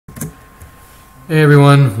Hey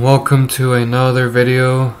everyone, welcome to another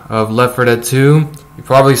video of Left 4 Dead 2. You've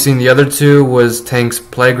probably seen the other two was Tank's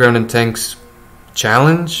Playground and Tank's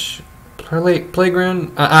Challenge?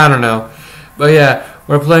 Playground? I don't know. But yeah,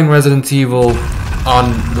 we're playing Resident Evil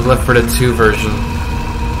on the Left 4 Dead 2 version.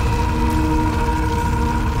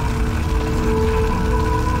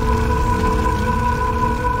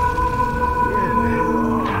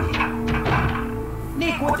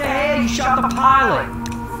 Nick, what the hell? You shot the pilot!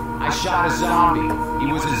 I shot a zombie.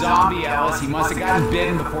 He was a zombie, Ellis. He must have gotten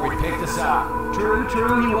bitten before he picked us up. True,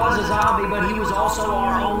 he was a zombie, but he was also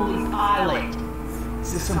our only pilot.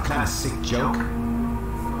 Is this some kind of sick joke?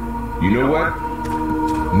 You know what?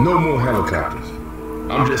 No more helicopters.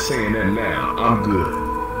 I'm just saying that now. I'm good.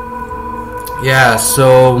 Yeah,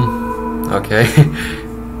 so... okay.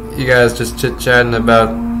 You guys just chit-chatting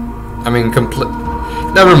about...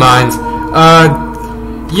 never mind.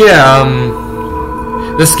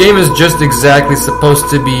 This game is just exactly supposed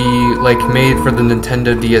to be like made for the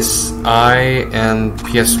Nintendo DSi and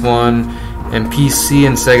PS1 and PC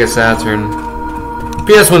and Sega Saturn.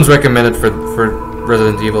 PS1's recommended for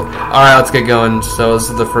Resident Evil. Alright, let's get going. So this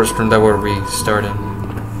is the first room that we're restarting.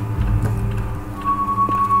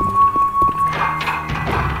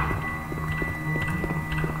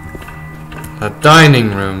 A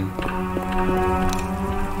dining room.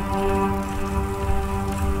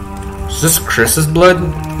 Is this Chris's blood?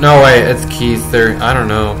 No, wait, it's Keith or I don't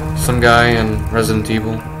know. Some guy in Resident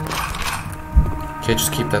Evil. Okay,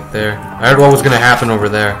 just keep that there. I heard what was gonna happen over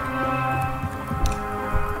there.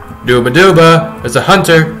 Dooba dooba! There's a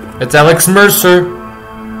hunter! It's Alex Mercer!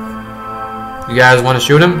 You guys wanna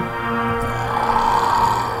shoot him?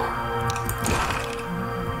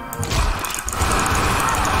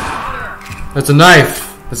 There's a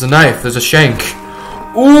knife! There's a knife, there's a shank.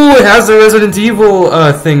 Ooh, it has the Resident Evil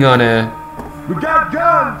thing on it. We got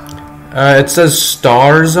guns! It says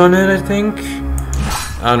stars on it, I think.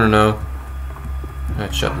 I don't know.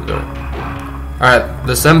 Alright, shut the door. Alright,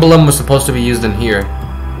 this emblem was supposed to be used in here.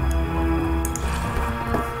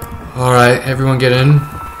 Alright, everyone get in.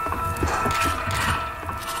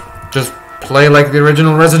 Just play like the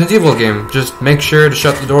original Resident Evil game. Just make sure to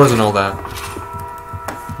shut the doors and all that.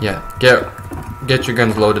 Yeah, get your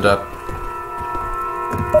guns loaded up.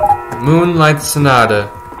 Moonlight Sonata.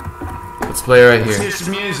 Let's play right here. Let's hear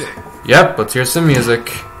some music. Yep, let's hear some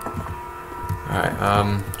music. Alright,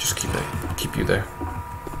 just keep you there.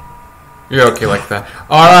 You're okay like that.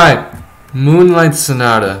 Alright, Moonlight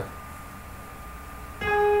Sonata.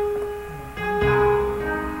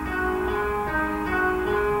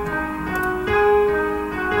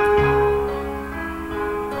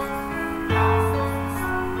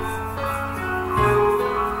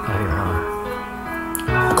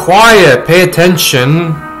 Quiet, pay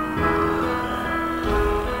attention.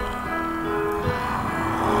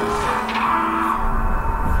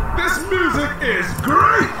 This music is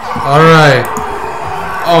great! Alright.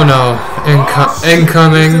 Oh no.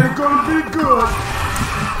 Incoming. This ain't gonna be good.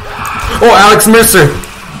 Oh, Alex Mercer!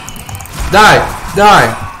 Die!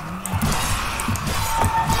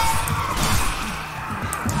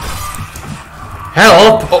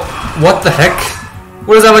 Help! Oh, what the heck?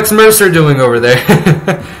 What is Alex Mercer doing over there?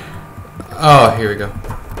 Oh, here we go.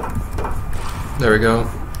 There we go.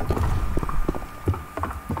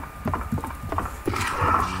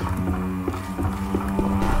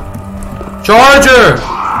 Charger!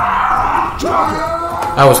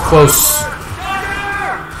 That was close.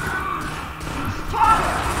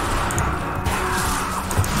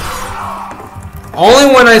 Only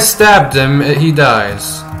when I stabbed him, he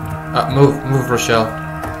dies. Move, Rochelle.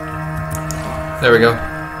 There we go.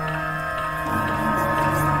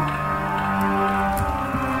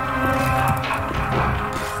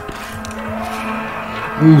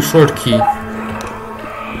 Ooh, sword key.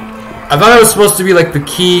 I thought it was supposed to be like the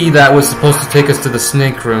key that was supposed to take us to the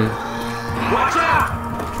snake room.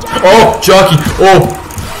 Oh, jockey! Oh!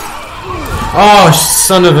 Oh,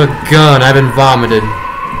 son of a gun! I've been vomited.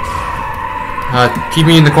 Keep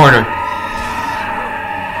me in the corner.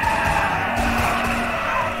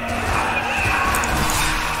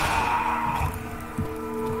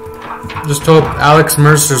 Just hope Alex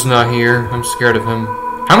Mercer's not here. I'm scared of him.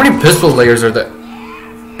 How many pistol layers are there?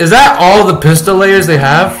 Is that all the pistol layers they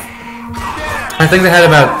have? I think they had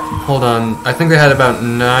about... hold on. I think they had about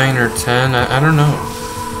 9 or 10. I don't know.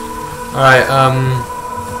 Alright,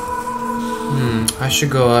 I should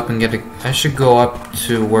go up and get a... I should go up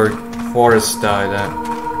to where Forrest died at.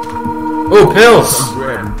 Oh, pills! I'm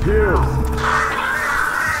grabbing pills.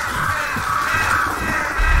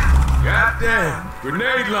 Goddamn!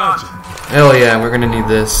 Grenade launcher! Hell yeah, we're gonna need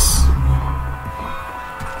this.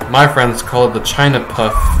 My friends call it the China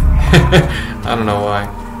Puff. I don't know why.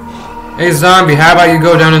 Hey zombie, how about you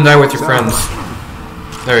go down and die with your friends?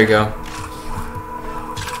 There you go.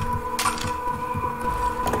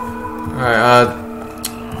 Alright,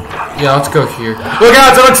 yeah, let's go here. Look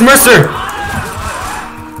out, it's Alex Mercer!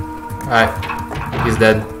 Alright, he's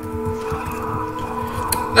dead.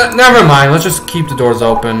 Never mind, let's just keep the doors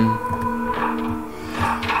open.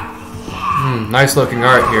 Nice looking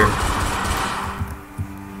art here.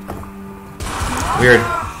 Weird.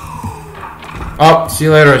 Oh, see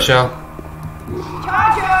you later, Rochelle.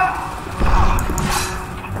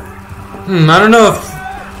 I don't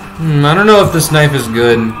know if this knife is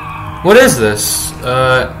good. What is this?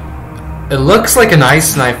 It looks like an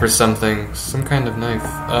ice knife or something. Some kind of knife.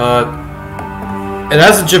 It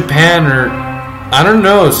has a Japan or I don't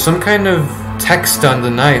know, some kind of text on the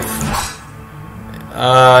knife.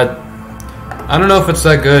 I don't know if it's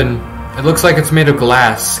that good. It looks like it's made of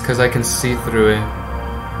glass because I can see through it.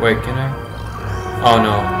 Wait, can I? Oh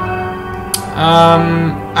no.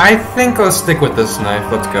 I think I'll stick with this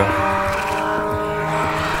knife. Let's go.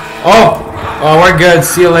 Oh, we're good.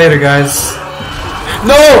 See you later, guys.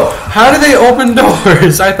 No! How do they open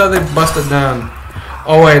doors? I thought they busted down.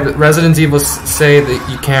 Oh wait, Resident Evil say that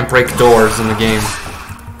you can't break doors in the game.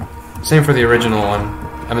 Same for the original one.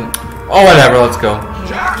 I mean, oh whatever. Let's go.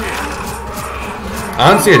 I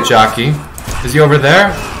don't see a jockey. Is he over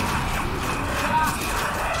there?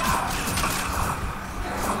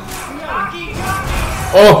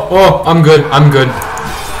 Oh, I'm good. I'm good.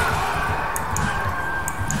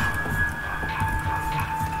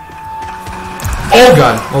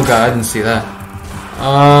 Oh god, I didn't see that.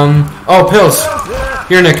 Oh, pills.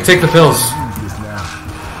 Here, Nick, take the pills.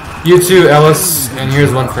 You too, Ellis, and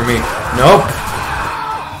here's one for me. Nope.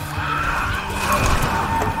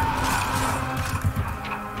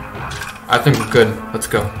 I think we're good. Let's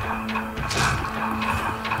go.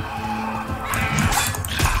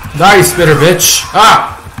 Die, Spitter, bitch!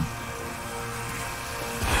 Ah!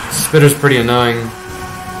 Spitter's pretty annoying.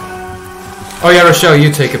 Oh yeah, Rochelle,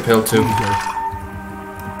 you take a pill too.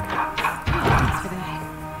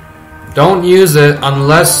 Don't use it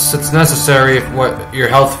unless it's necessary if what your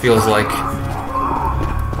health feels like.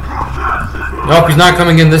 Nope, he's not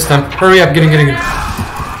coming in this time. Hurry up, get in.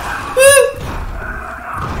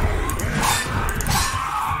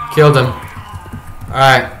 Killed him.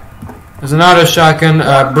 Alright. There's an auto shotgun,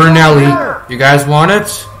 Brunelli. You guys want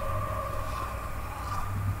it?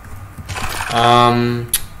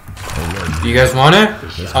 Do you guys want it?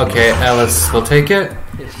 Okay, Ellis will take it.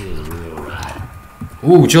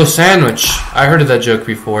 Ooh, Jill Sandwich. I heard of that joke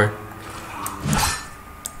before.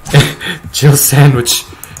 Jill Sandwich.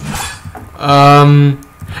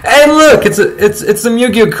 Hey, look, it's some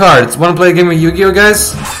Yu-Gi-Oh cards. Want to play a game of Yu-Gi-Oh,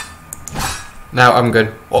 guys? Now I'm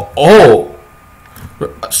good. Oh,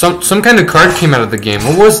 some kind of card came out of the game.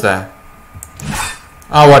 What was that?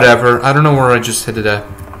 Oh, whatever. I don't know where I just hit it at.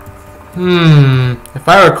 If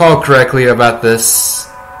I recall correctly about this,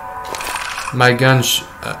 my gun.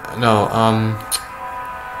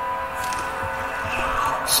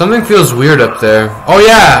 Something feels weird up there. Oh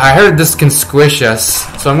yeah, I heard this can squish us,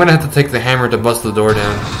 so I'm gonna have to take the hammer to bust the door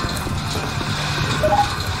down.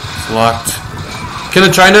 It's locked. Can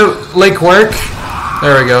the China Lake work?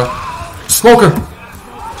 There we go. Smoker!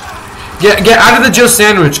 Get out of the Jill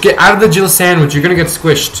Sandwich! Get out of the Jill Sandwich, you're gonna get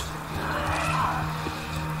squished.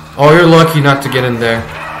 Oh, you're lucky not to get in there.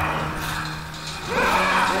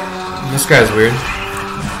 This guy's weird.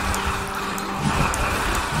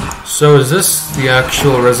 So is this the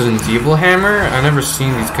actual Resident Evil hammer? I've never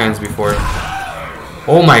seen these kinds before.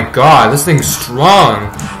 Oh my god, this thing's strong!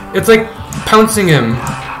 It's like pouncing him.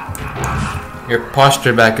 Your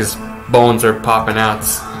posture back, his bones are popping out.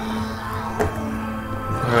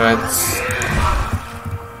 Alright.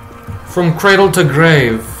 From cradle to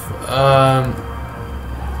grave.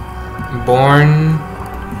 Born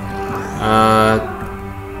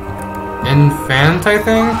infant, I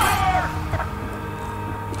think?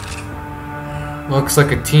 Looks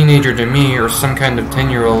like a teenager to me, or some kind of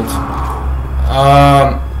 10-year-old.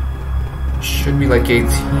 Should be like 18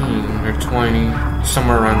 or 20,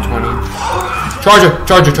 somewhere around 20. Charger!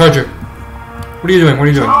 What are you doing?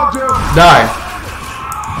 Die!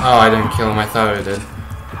 Oh, I didn't kill him. I thought I did.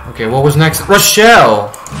 Okay, what was next?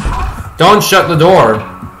 Rochelle! Don't shut the door.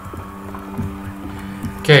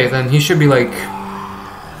 Okay, then he should be like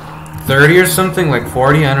 30 or something, like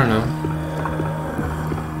 40, I don't know.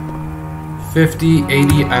 50,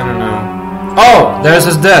 80, I don't know. Oh, there's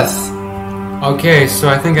his death. Okay, so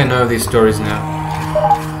I think I know these stories now.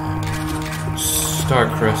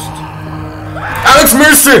 Starcrest. Alex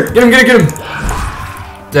Mercer! Get him!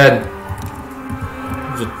 Dead.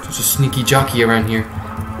 There's a sneaky jockey around here.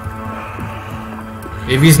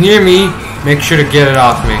 If he's near me, make sure to get it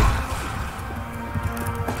off me.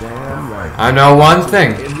 Damn right. I know one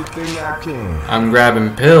thing. Everything I can. I'm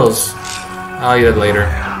grabbing pills. I'll eat it later.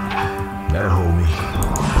 That'll hold me.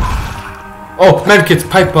 Oh, medkits,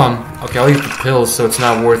 pipe bomb. Okay, I'll eat the pills so it's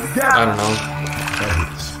not worth, I don't know. That hit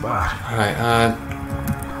the spot. Alright,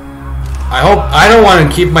 I don't want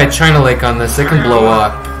to keep my China Lake on this. It can blow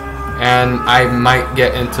up. And I might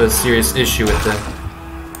get into a serious issue with it.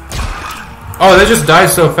 Oh, they just die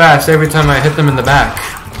so fast every time I hit them in the back.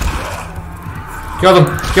 Kill them!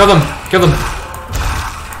 Kill them! Kill them!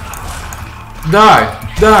 Die!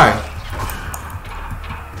 Die!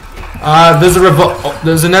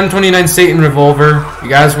 There's an M29 Satan revolver. You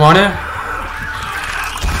guys want it?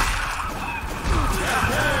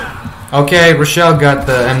 Okay, Rochelle got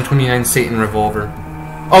the M29 Satan revolver.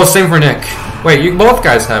 Oh, same for Nick. Wait, you both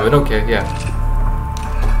guys have it. Okay, yeah.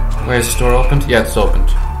 Wait, is the store opened? Yeah, it's opened.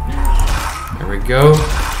 There we go.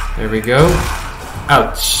 There we go.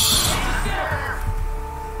 Ouch.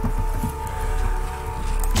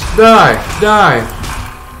 Die! Die!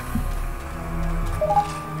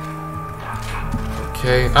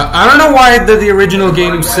 Okay, I don't know why the original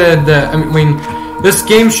game said that. I mean, this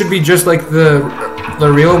game should be just like the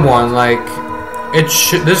real one. Like,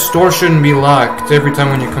 this door shouldn't be locked. Every time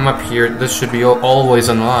when you come up here, this should be always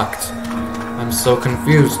unlocked. I'm so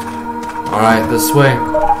confused. All right, this way.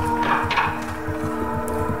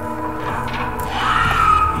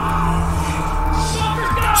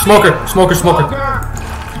 Smoker, smoker, smoker.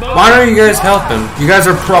 Why don't you guys help him? You guys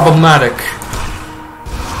are problematic.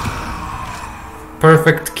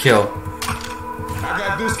 Perfect kill. I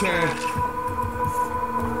got this can.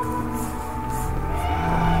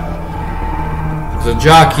 There's a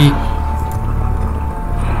jockey.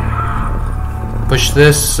 Push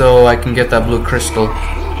this so I can get that blue crystal.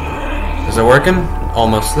 Is it working?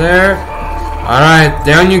 Almost there. Alright,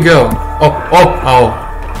 down you go. Oh.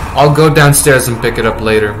 I'll go downstairs and pick it up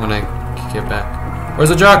later when I get back. Where's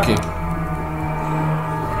the jockey?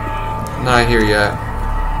 Not here yet.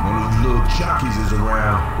 One of those little jockeys is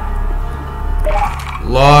around.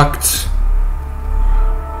 Locked.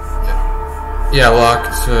 Yeah,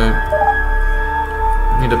 locked.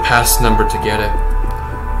 Need a pass number to get it.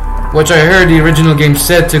 Which I heard the original game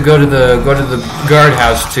said to go to the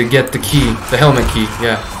guardhouse to get the key, the helmet key.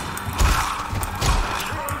 Yeah.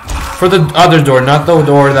 For the other door, not the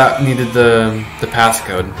door that needed the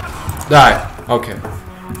passcode. Die. Okay.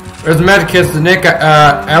 There's the medkits. Nick,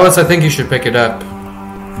 Ellis, I think you should pick it up.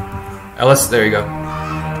 Ellis, there you go.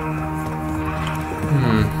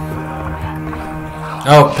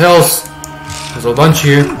 Oh, pills. There's a bunch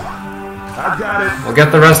here. I got it. We'll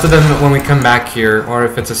get the rest of them when we come back here, or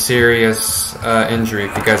if it's a serious injury,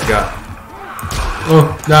 if you guys got.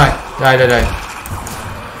 Oh, die.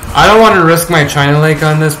 I don't want to risk my China Lake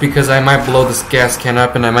on this because I might blow this gas can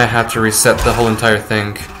up and I might have to reset the whole entire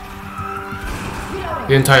thing.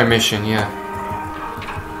 The entire mission, yeah.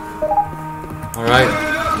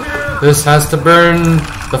 Alright. This has to burn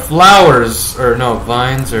the flowers, or no,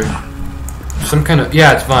 vines, or some kind of,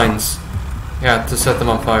 yeah, it's vines. Yeah, to set them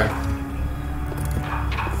on fire.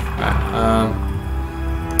 Alright,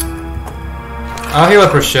 I'll heal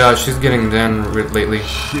up Rochelle, she's getting down lately.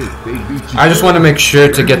 Shit, they beat you. I just want to make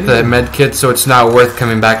sure to get the med kit so it's not worth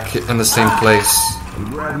coming back in the same place. I'm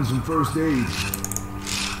grabbing some first aid.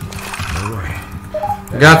 Alright.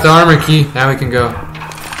 I got the armor key, now we can go.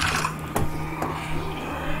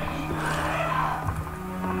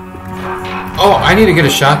 Oh, I need to get a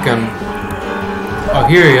shotgun. Oh,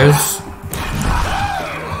 here he is.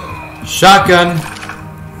 Shotgun.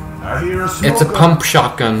 I hear a smoker. It's a pump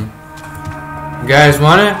shotgun. You guys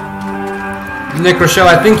want it? Nick, Rochelle,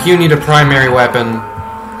 I think you need a primary weapon.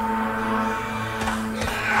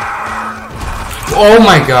 Oh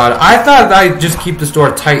my god, I thought I'd just keep this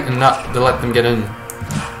door tight and not to let them get in.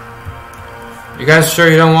 You guys sure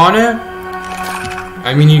you don't want it?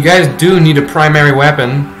 I mean, you guys do need a primary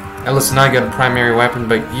weapon. Ellis and I got a primary weapon,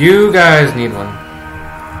 but you guys need one.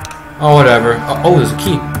 Oh, whatever. Oh, there's a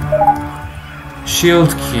key. Shield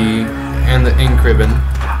key and the ink ribbon.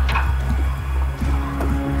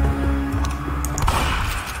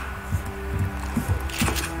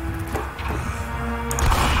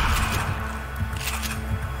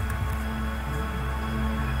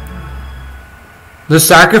 The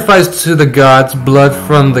sacrifice to the gods, blood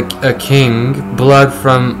from a king, blood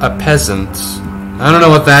from a peasant. I don't know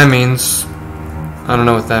what that means. I don't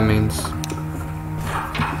know what that means.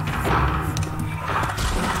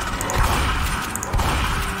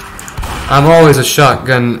 I'm always a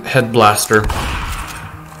shotgun head blaster.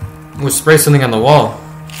 We'll spray something on the wall.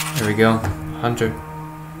 There we go. Hunter.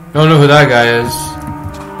 Don't know who that guy is.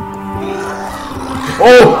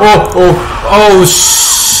 Oh,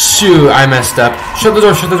 shoot. I messed up. Shut the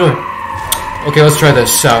door, shut the door. Okay, let's try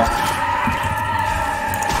this. South.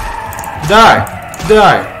 Die.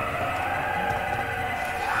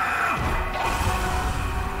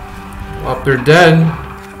 Well, they're dead.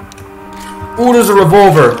 Ooh, there's a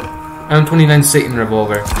revolver. M29 Satan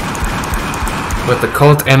revolver. With the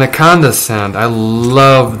Colt Anaconda sound. I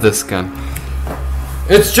love this gun.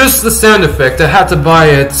 It's just the sound effect. I had to buy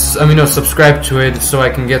it, subscribe to it so I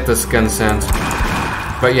can get this gun sound.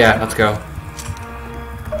 But yeah, let's go.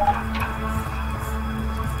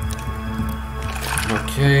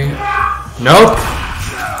 Okay. Nope.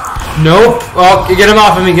 Oh, get him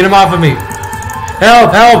off of me,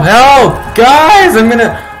 Help! Guys,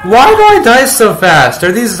 why do I die so fast?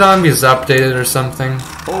 Are these zombies updated or something?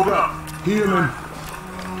 Hold up. Healing.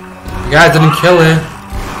 Guys, didn't kill it.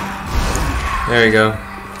 There you go.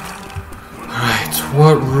 Alright,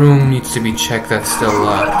 what room needs to be checked that's still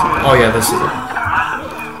locked? Oh yeah, this is it.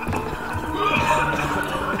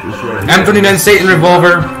 M29 Satan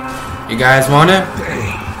revolver. You guys want it?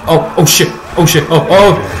 Oh shit. Oh.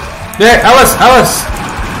 Yeah, Ellis.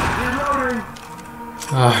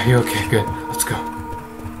 Oh, you okay? Good. Let's go.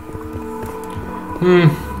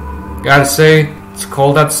 Gotta say, it's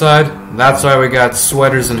cold outside. That's why we got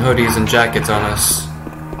sweaters and hoodies and jackets on us.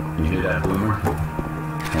 You hear that, Boomer?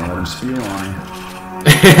 Can't let him spew on you.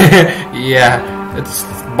 Yeah, it's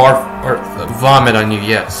barf or vomit on you.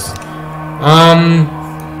 Yes.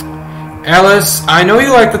 Alice, I know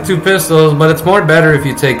you like the two pistols, but it's more better if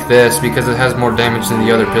you take this because it has more damage than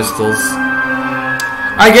the other pistols.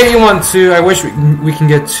 I get you one too. I wish we can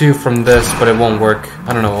get two from this, but it won't work.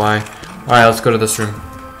 I don't know why. Alright, let's go to this room.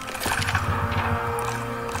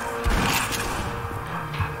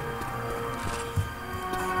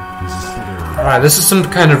 Alright, this is some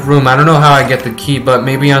kind of room. I don't know how I get the key, but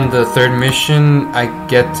maybe on the third mission I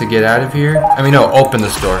get to get out of here. No, open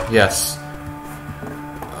this door. Yes.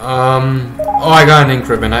 Oh, I got an ink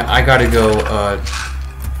ribbon. I gotta go,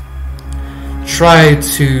 try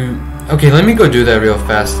to... Okay, let me go do that real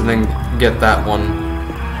fast and then get that one.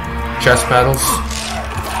 Chest paddles.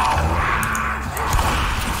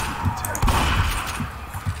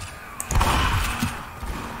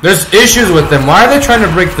 There's issues with them. Why are they trying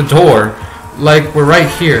to break the door? Like, we're right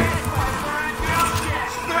here.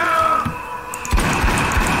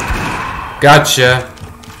 Gotcha.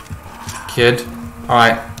 Kid.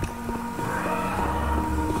 Alright.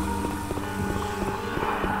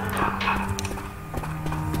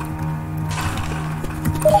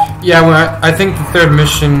 Yeah, well, I think the third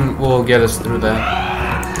mission will get us through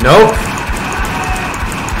that. Nope.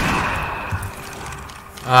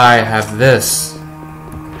 I have this.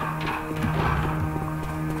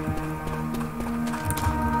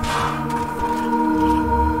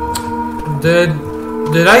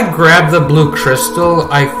 Did I grab the blue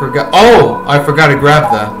crystal? I forgot. Oh, I forgot to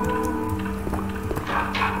grab that.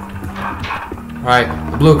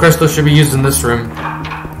 Alright, the blue crystal should be used in this room.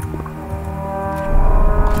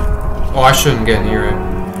 Oh, I shouldn't get near it.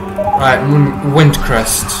 Alright,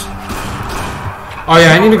 Windcrest. Oh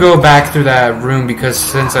yeah, I need to go back through that room because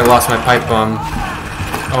since I lost my pipe bomb.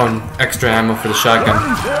 Oh, and extra ammo for the shotgun.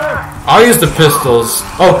 I'll use the pistols.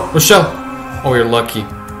 Oh, Rochelle. Oh, you're lucky.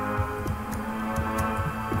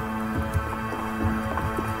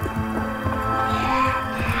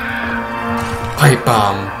 Pipe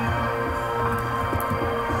bomb.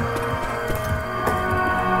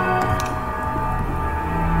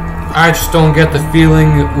 I just don't get the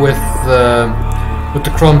feeling with the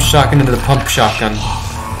chrome shotgun into the pump shotgun.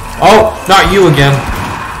 Oh, not you again.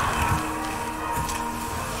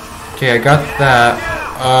 Okay, I got that.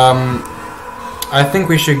 I think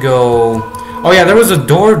we should go. Oh yeah, there was a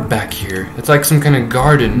door back here. It's like some kind of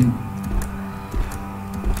garden.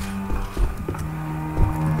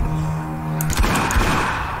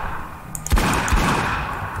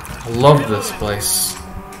 I love this place.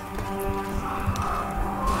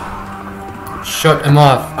 Shut him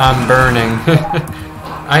off, I'm burning.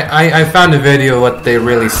 I found a video of what they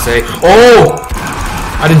really say. Oh!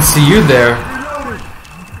 I didn't see you there.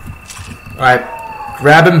 Alright,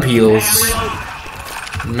 grabbing peels.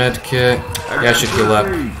 Medkit. Yeah, I should heal up.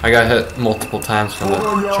 I got hit multiple times from the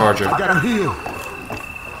charger. I gotta heal.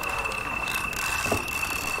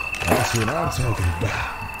 That's what I'm talking about.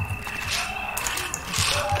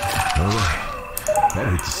 Alright, that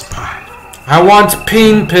hits the spot. I want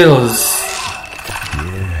pain pills.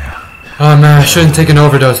 Oh man, I shouldn't take an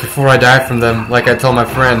overdose before I die from them, like I told my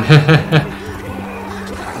friend.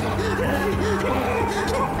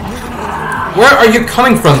 Where are you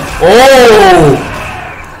coming from? Oh!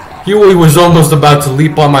 He was almost about to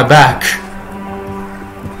leap on my back.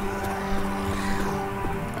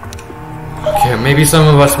 Okay, maybe some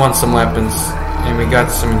of us want some weapons. And we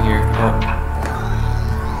got some in here. Oh.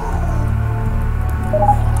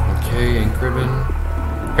 Okay, ink ribbon.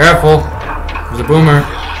 Careful! There's a boomer.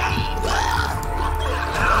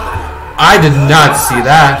 I did not see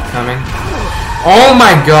that coming. Oh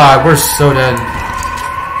my god, we're so dead.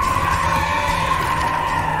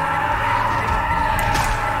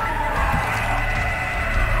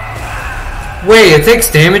 Wait, it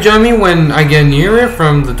takes damage on me when I get near it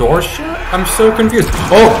from the door shut? I'm so confused.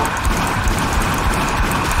 Oh!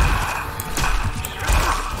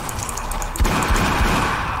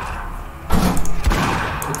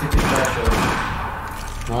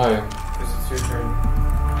 Why? Because it's your turn.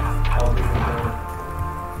 I'll be from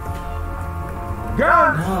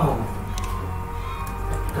Gun! No.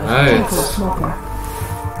 Nice. Smoker.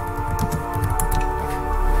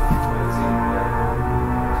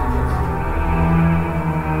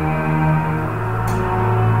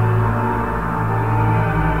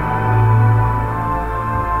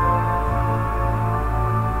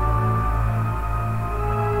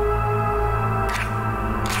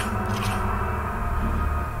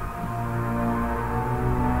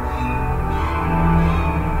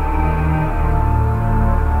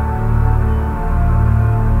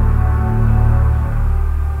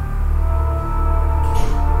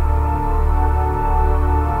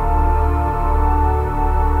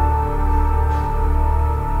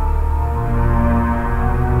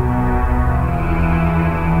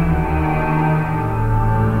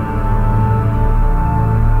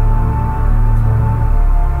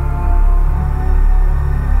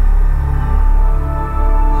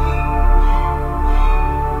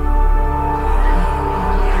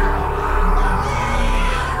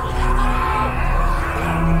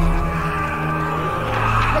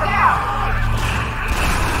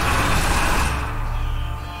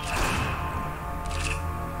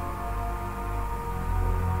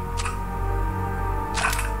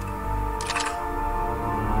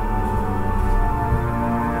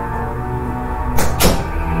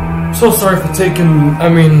 So sorry for taking.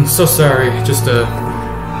 So sorry. Just a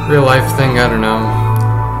real life thing. I don't know.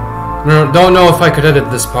 Don't know if I could edit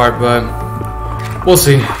this part, but we'll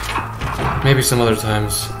see. Maybe some other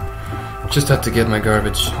times. Just have to get my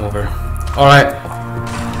garbage over. All right.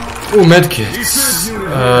 Ooh, medkits.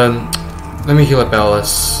 Let me heal up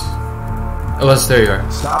Alice. Alice, there you are.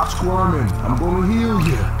 Stop squirming. I'm gonna heal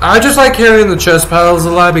you. I just like carrying the chest piles a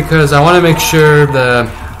lot because I want to make sure that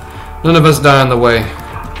none of us die on the way.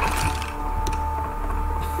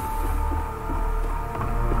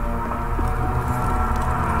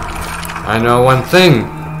 I know one thing.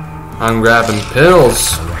 I'm grabbing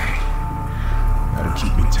pills. That'll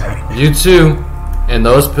keep me tight. You too. And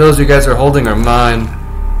those pills you guys are holding are mine.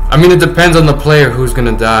 I mean, it depends on the player who's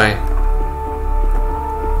gonna die.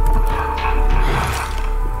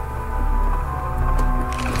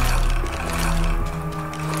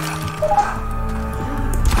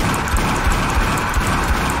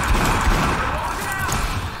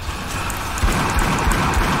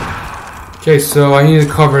 Okay, so I need to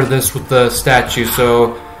cover this with the statue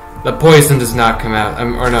so the poison does not come out.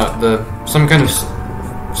 Or no, some kind of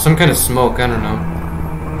smoke. I don't know.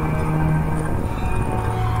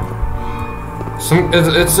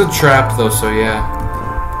 It's a trap though, so yeah.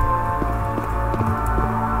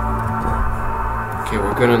 Okay,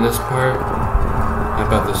 we're good on this part. How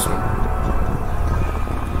about this one?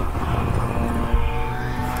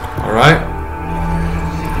 All right.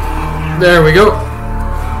 There we go.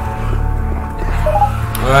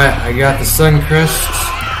 Alright, I got the sun crest.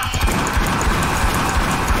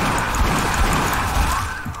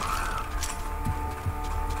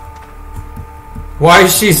 Why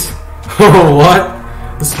is she... Oh, what?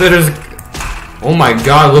 The spitter's... Oh my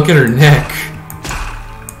god, look at her neck.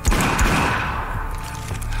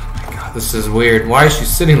 Oh my god, this is weird. Why is she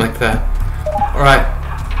sitting like that? Alright.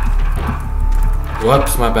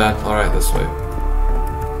 Whoops, my bad. Alright, this way.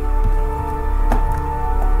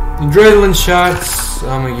 Adrenaline shots.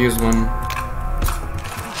 I'm gonna use one.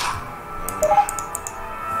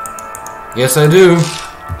 Yes, I do.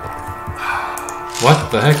 What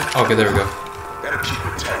the heck? Okay, there we go. That'll keep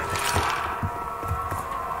it tight.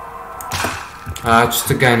 Just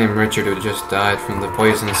a guy named Richard who just died from the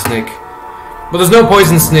poison snake. But there's no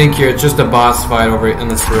poison snake here. It's just a boss fight over in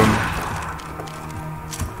this room.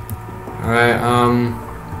 Alright,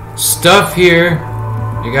 stuff here.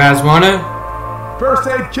 You guys want it? First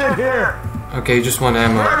aid kit here. Okay, you just want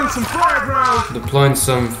ammo. Grabbing some frag rounds. Deploying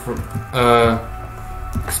some,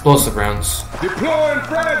 explosive rounds. Deploying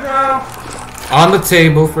frag round. On the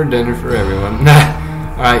table for dinner for everyone.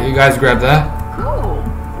 Alright, you guys grab that. Cool.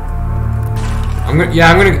 I'm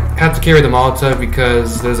gonna have to carry the Molotov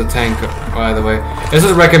because there's a tank, by the way. This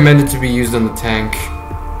is recommended to be used on the tank.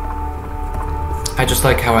 I just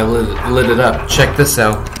like how I lit it up. Check this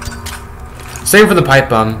out. Same for the pipe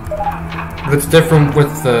bomb. But it's different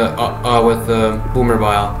with the boomer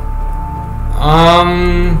vial.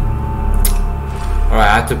 Alright,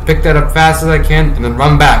 I have to pick that up fast as I can and then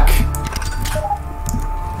run back.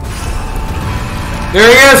 There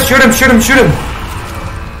he is! Shoot him, shoot him, shoot him!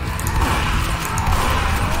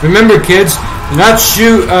 Remember, kids, do not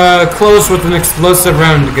shoot close with an explosive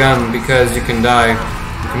round gun because you can die.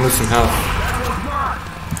 You can lose some health.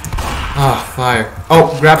 Ah, fire.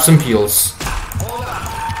 Oh, grab some peels.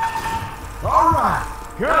 Alright,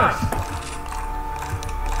 good.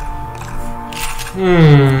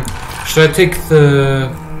 Should I take the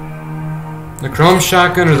chrome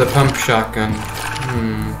shotgun or the pump shotgun?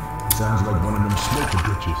 Sounds like one of them smoker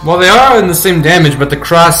bitches. Well, they are in the same damage, but the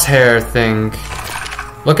crosshair thing.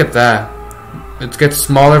 Look at that. It gets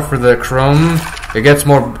smaller for the chrome. It gets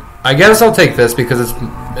more. I guess I'll take this because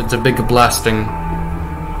it's a big blasting.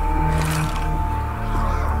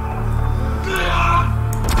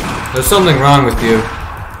 There's something wrong with you.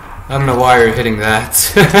 I don't know why you're hitting that.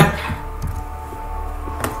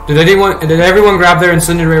 Did everyone grab their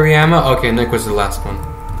incendiary ammo? Okay, Nick was the last one.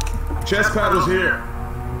 Chest paddles here.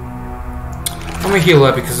 I'm gonna heal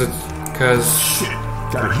up because Shit,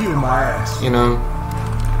 gotta heal my ass. you know.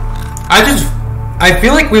 I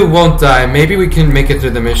feel like we won't die. Maybe we can make it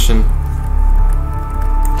through the mission.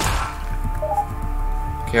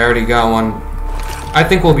 Okay, I already got one. I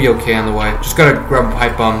think we'll be okay on the way. Just gotta grab a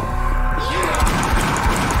pipe bomb.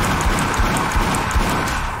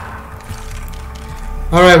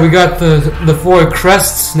 Alright, we got the 4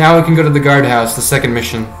 crests. Now we can go to the guardhouse, the second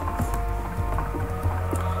mission.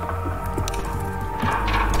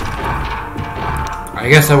 I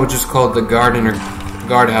guess I would just call it the garden or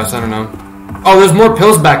guardhouse, I don't know. Oh, there's more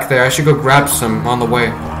pills back there. I should go grab some on the way.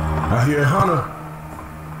 I hear Hunter.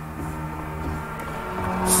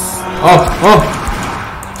 Oh!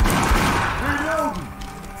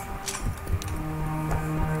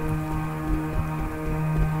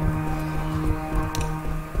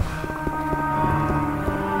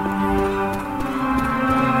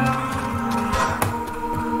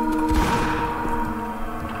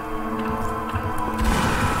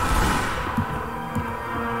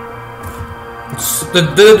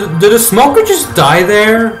 Did a smoker just die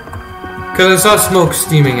there? Because I saw smoke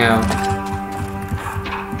steaming out.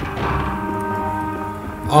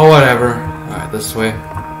 Oh, whatever. Alright, this way.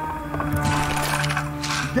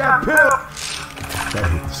 Got pill. That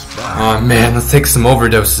hit the spot. Oh man, let's take some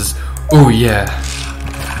overdoses. Ooh, yeah.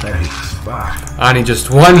 That hit the spot. I need just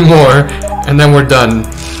one more, and then we're done.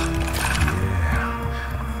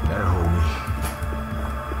 That'll hold me.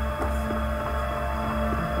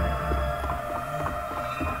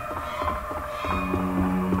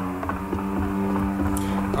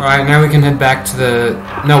 Alright, now we can head back to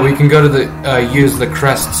the... No, we can go to the... use the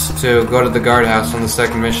crests to go to the guardhouse on the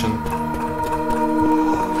second mission.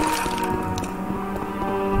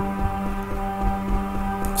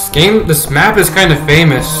 This map is kind of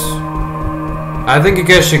famous. I think you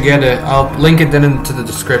guys should get it. I'll link it then into the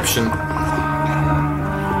description.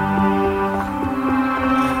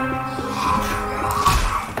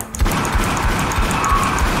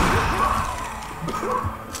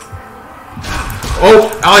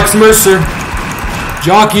 Oh, Alex Mercer.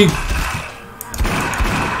 Jockey.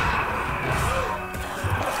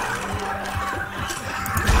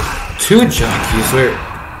 Two jockeys, where...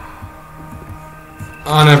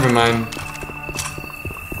 Oh, never mind.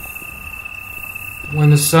 When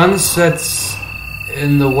the sun sets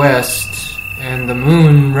in the west and the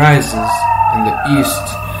moon rises in the east,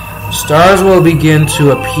 stars will begin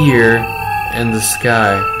to appear in the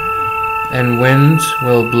sky, and wind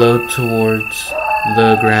will blow towards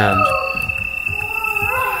the ground.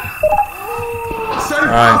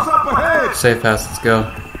 Alright, safe house, let's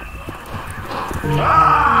go.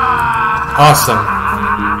 Awesome.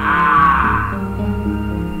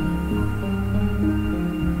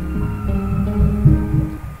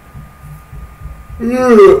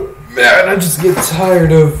 Man, I just get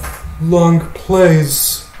tired of long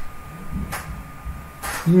plays.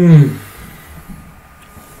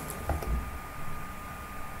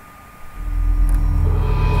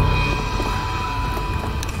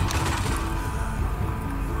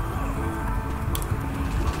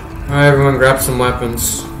 Alright, everyone, grab some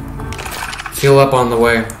weapons. Let's heal up on the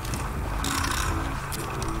way.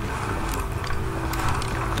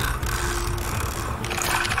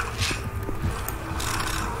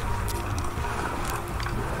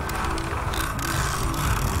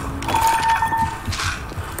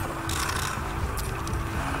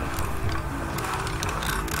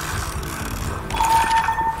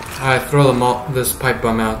 I throw this pipe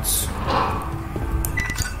bomb out.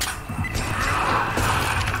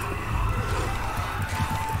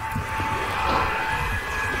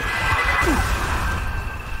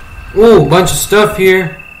 Ooh, bunch of stuff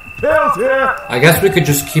here. Tails here. I guess we could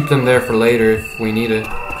just keep them there for later if we need it.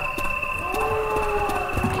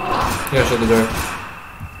 Yeah, shut the door.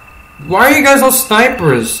 Why are you guys all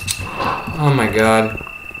snipers? Oh my god.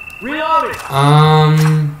 Reload it!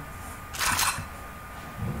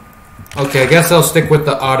 Okay, I guess I'll stick with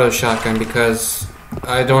the auto shotgun because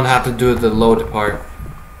I don't have to do the load part.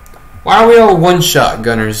 Why are we all one-shot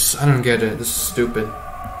gunners? I don't get it. This is stupid.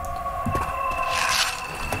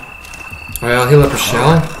 Alright, I'll heal up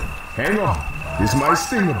Rochelle. Hang on. This might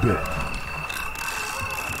sting a bit.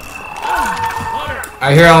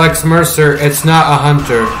 I hear Alex Mercer. It's not a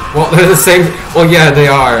hunter. Well, they're the same. Well, yeah, they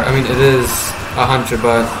are. I mean, it is a hunter,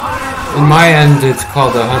 but in my end, it's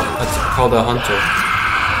called a hunter.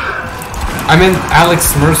 I meant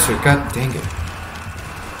Alex Mercer. God dang it.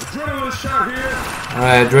 Adrenaline shot here.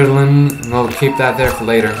 Alright, adrenaline. We'll keep that there for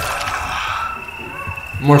later.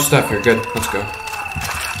 More stuff here. Good. Let's go.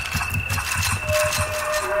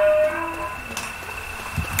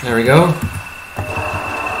 There we go.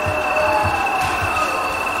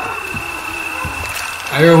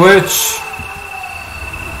 I hear a witch.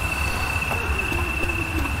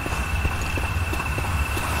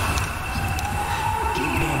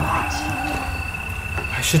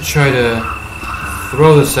 I should try to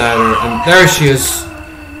throw this at her. And there she is.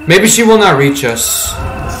 Maybe she will not reach us.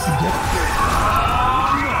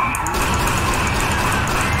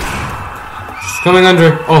 She's coming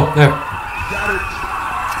under. Oh, there.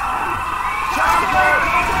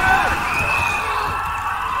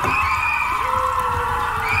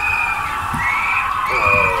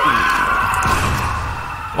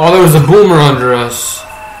 Oh, there was a boomer under us.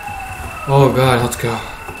 Oh god, let's go.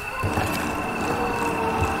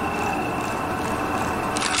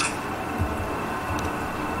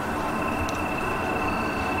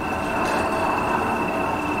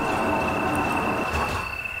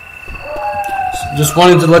 Just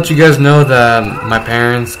wanted to let you guys know that my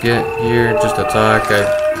parents get here just to talk.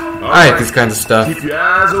 I hate this kind of stuff. Keep your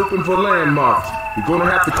eyes open for landmarks. You're gonna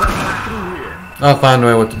have to come back through here. I'll find a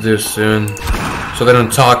way what to do soon. So they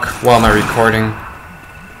don't talk while I'm recording.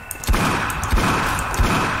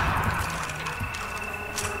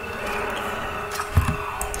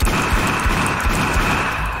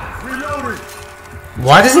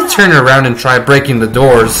 Why does he turn around and try breaking the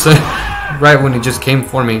doors right when he just came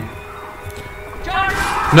for me?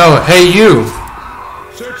 No, hey you!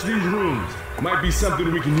 Search these rooms. Might be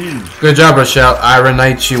something we can use. Good job, Rochelle. I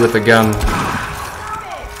renite you with a gun.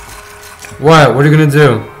 What? What are you gonna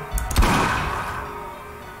do?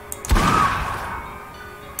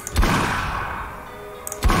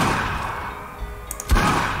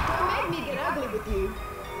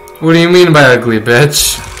 What do you mean by ugly,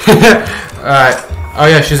 bitch? Alright. Oh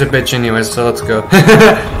yeah, she's a bitch anyways, so let's go.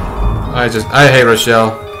 I hate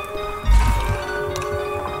Rochelle.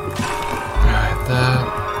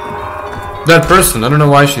 Alright, that person, I don't know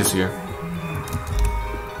why she's here.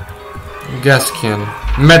 Gas can.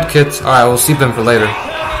 Medkits. Alright, we'll save them for later.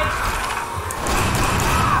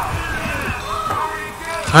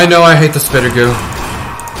 I know I hate the spitter goo.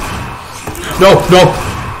 No, no!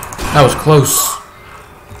 That was close.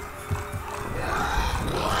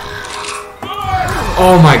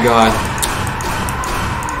 Oh my god.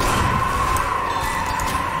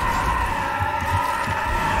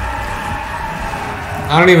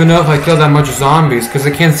 I don't even know if I killed that much zombies because I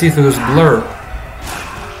can't see through this blur.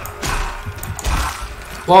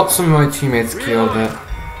 Well, some of my teammates killed it.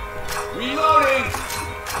 Reloading!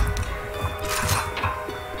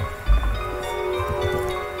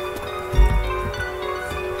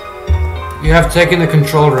 You have taken the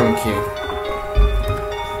control room key.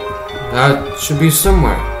 That should be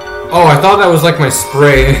somewhere. Oh, I thought that was like my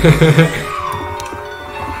spray.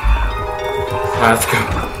 Alright, let's go.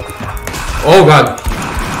 Oh god.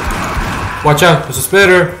 Watch out, there's a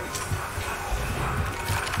spitter.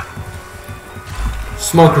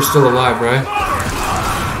 Smoker's still alive, right?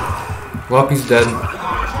 Well, he's dead.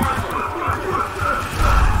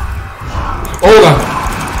 Oh god.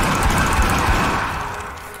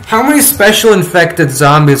 How many special infected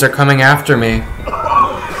zombies are coming after me?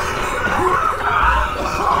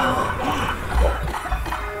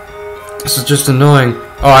 This is just annoying.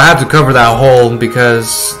 Oh, I have to cover that hole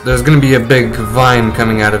because there's gonna be a big vine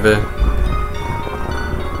coming out of it.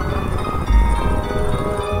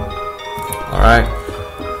 Alright.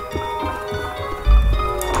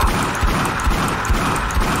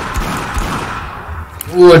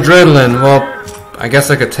 Ooh, adrenaline. Well, I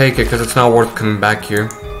guess I could take it because it's not worth coming back here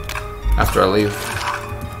after I leave.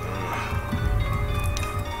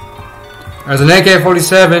 There's an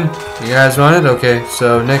AK-47. You guys want it? Okay,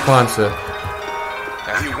 so Nick wants it.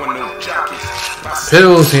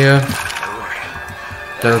 Pills here.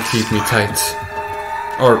 That'll keep me tight.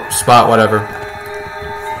 Or spot, whatever.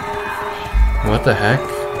 What the heck?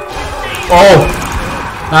 Oh!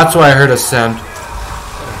 That's why I heard a sound.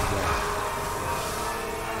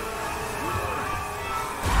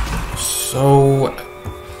 So...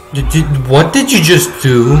 what did you just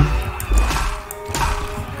do?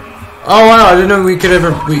 Oh wow, I didn't know you could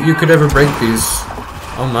ever break these.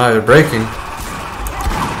 Oh my, they're breaking.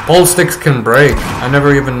 Pole sticks can break. I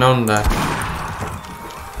never even known that.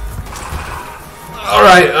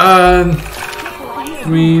 Alright,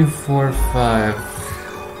 3, 4, 5.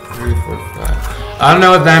 3, 4, 5. I don't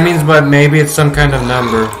know what that means, but maybe it's some kind of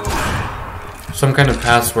number. Some kind of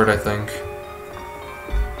password, I think.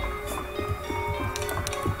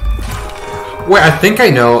 Wait, I think I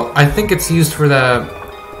know. I think it's used for that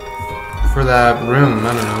room.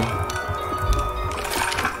 I don't know.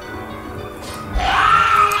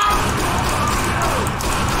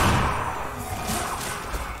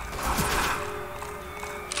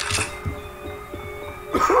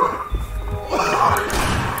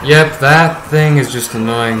 Yep, that thing is just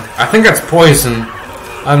annoying. I think that's poison.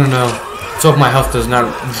 I don't know. Let's hope my health does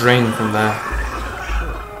not drain from that.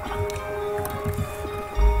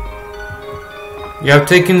 You have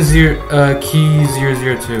taken key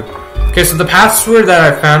 002. Okay, so the password that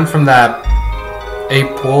I found from that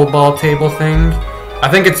pool ball table thing, I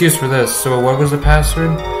think it's used for this. So what was the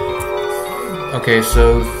password? Okay,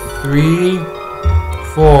 so 3,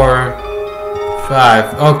 4,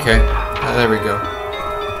 5. Okay, there we go.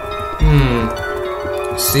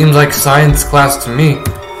 Seems like science class to me.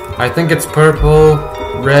 I think it's purple,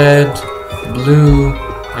 red, blue,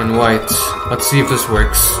 and white. Let's see if this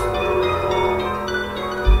works.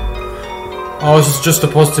 Oh, this is just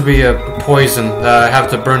supposed to be a poison that I have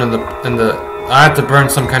to burn I have to burn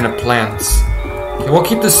some kind of plants. Okay, we'll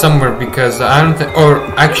keep this somewhere because I don't think, or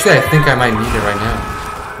actually I think I might need it right now.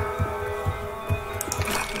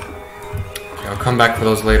 Okay, I'll come back for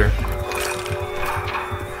those later.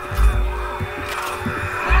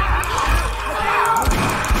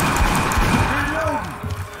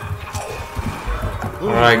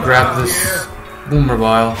 Alright, grab this boomer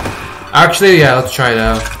vial. Actually, yeah, let's try it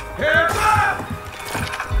out.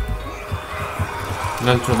 And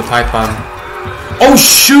then throw the pipe bomb. Oh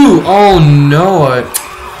shoot! Oh no!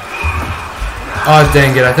 Oh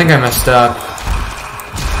dang it! I think I messed up.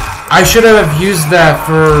 I should have used that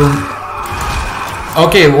for.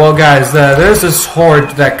 Okay, well guys, there's this horde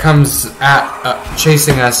that comes at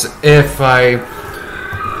chasing us if I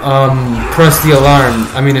press the alarm.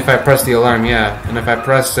 I mean, if I press the alarm, yeah. And if I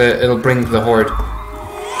press it, it'll bring the horde.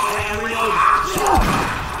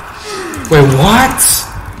 Wait, what?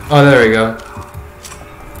 Oh, there we go.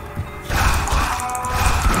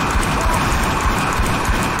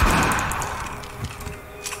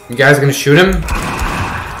 You guys gonna shoot him?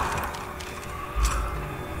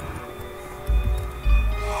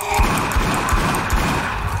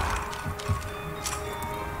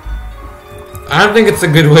 I don't think it's a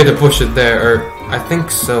good way to push it there, or I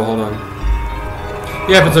think so, hold on.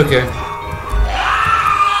 Yep, it's okay.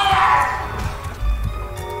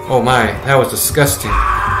 Oh my, that was disgusting.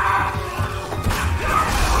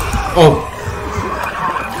 Oh.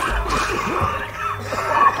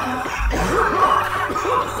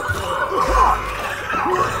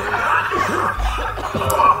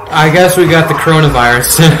 I guess we got the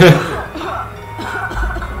coronavirus.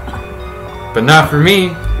 But not for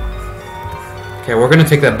me. Okay, we're gonna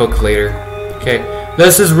take that book later. Okay,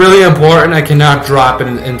 this is really important. I cannot drop it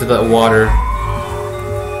into the water.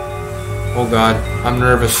 Oh god, I'm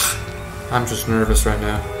nervous. I'm just nervous right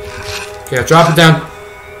now. Okay, I'll drop it down.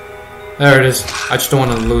 There it is. I just don't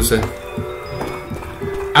want to lose it.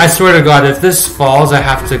 I swear to god, if this falls, I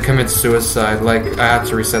have to commit suicide. Like, I have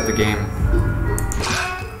to reset the game.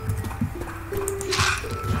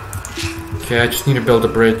 Okay, I just need to build a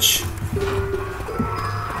bridge.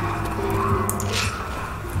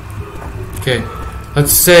 Okay,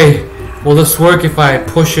 let's say, will this work if I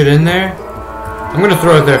push it in there? I'm gonna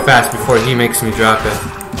throw it there fast before he makes me drop it.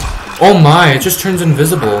 Oh my, it just turns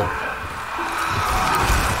invisible.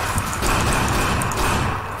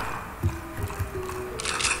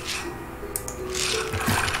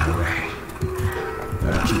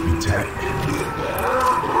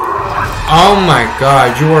 Oh my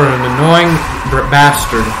god, you are an annoying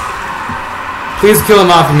bastard. Please kill him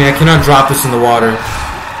off of me, I cannot drop this in the water.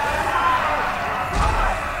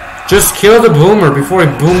 Just kill the boomer before he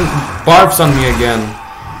barfs on me again.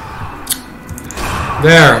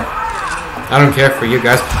 There. I don't care for you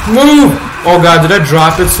guys. Move! Oh god, did I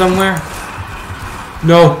drop it somewhere?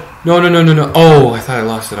 No. No, no, no, no, no. Oh, I thought I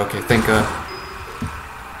lost it. Okay, thank god.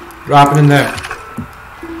 Drop it in there.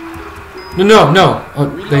 No, no, no. Oh,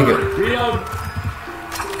 dang it.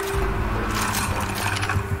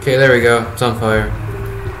 Okay, there we go. It's on fire.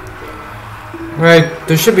 Right,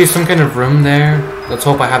 there should be some kind of room there. Let's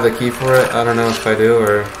hope I have the key for it. I don't know if I do,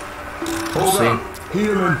 or... We'll see.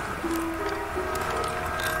 Healing.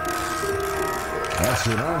 That's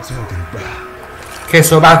what I'm talking about. Okay,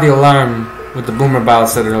 so about the alarm with the boomer bile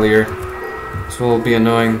said earlier. This will be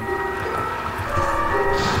annoying.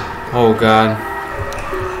 Oh god.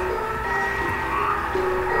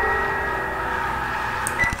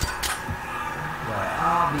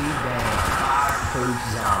 I'll be damned. Fireproof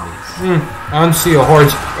zombies. I don't see a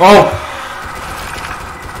horse. Oh!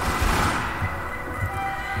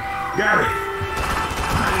 Got it.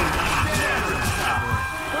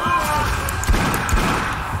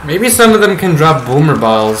 Maybe some of them can drop boomer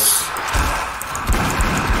balls.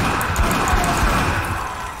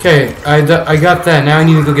 Okay, I got that. Now I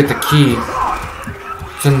need to go get the key.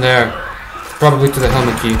 It's in there. Probably to the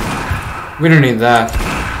helmet key. We don't need that.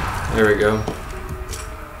 There we go.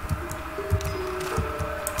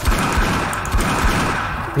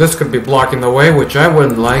 This could be blocking the way, which I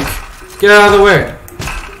wouldn't like. Get out of the way!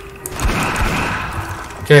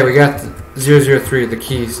 Okay, we got 003, the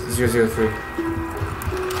keys. 003.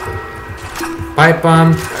 Pipe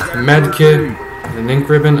bomb, med kit, an ink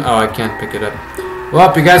ribbon. Oh, I can't pick it up.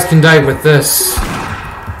 Well, you guys can die with this.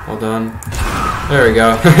 Hold on. There we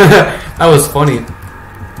go. That was funny.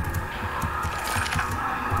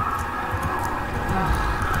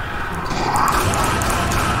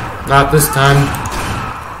 Not this time.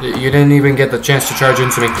 You didn't even get the chance to charge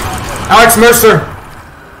into me. Alex Mercer!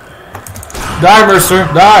 Die, Mercer!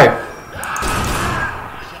 Die!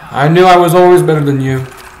 I knew I was always better than you.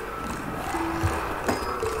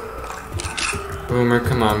 Boomer,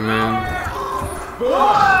 come on, man.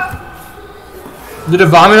 Did it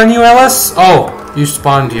vomit on you, Ellis? Oh, you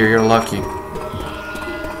spawned here. You're lucky.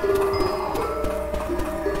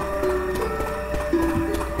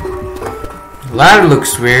 Ladder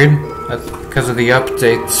looks weird. That's because of the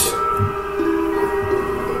updates.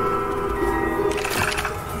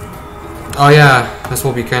 Oh yeah, this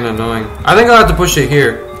will be kind of annoying. I think I'll have to push it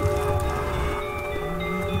here.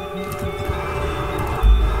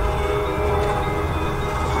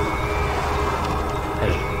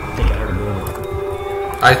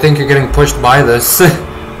 I think you're getting pushed by this.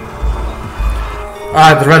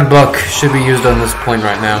 Alright, the red book should be used on this point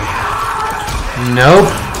right now. Nope.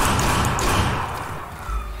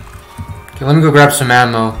 Okay, let me go grab some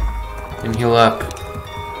ammo and heal up.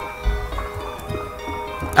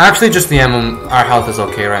 Actually, just the ammo. Our health is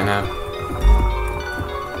okay right now.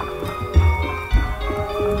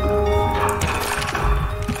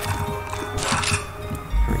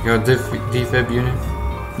 Here we go, defib unit.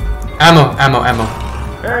 Ammo, ammo, ammo.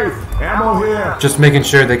 Hey, ammo here. Just making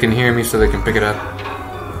sure they can hear me so they can pick it up.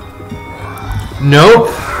 Nope.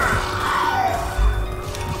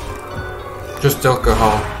 Just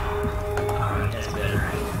alcohol.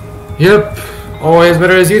 Yep. Always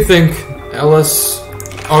better as you think, Ellis.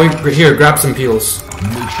 Oh, here, grab some peels.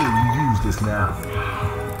 Make sure you use this now.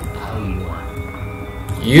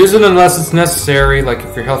 Use it unless it's necessary, like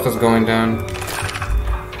if your health is going down.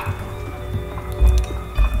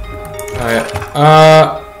 Alright,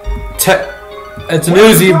 it's an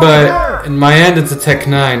Uzi, but in my end it's a Tech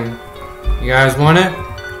 9. You guys want it?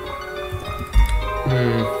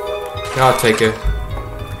 I'll take it.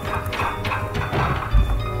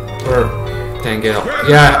 Or, dang it.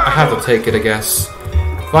 Yeah, I have to take it, I guess.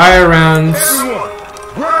 Fire rounds.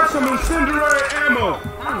 Everyone, grab some incendiary ammo.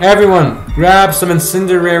 Everyone, grab some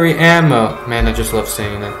incendiary ammo. Man, I just love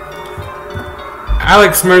saying that.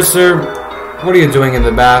 Alex Mercer, what are you doing in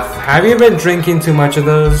the bath? Have you been drinking too much of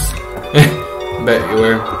those? Bet you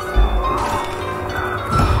were.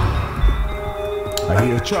 I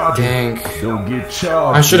hear charging. Dang. Don't get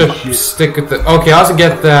charged. I should have stick with the. Okay, I'll also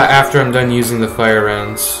get that after I'm done using the fire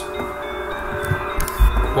rounds.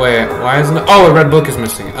 Wait, why isn't it? Oh, a red book is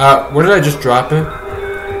missing. Where did I just drop it?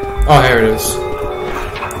 Oh, here it is.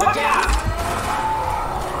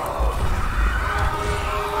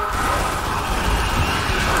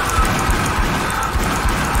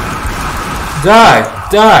 Die!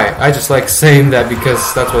 Die! I just like saying that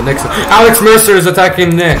because that's what Nick said. Alex Mercer is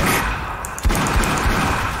attacking Nick!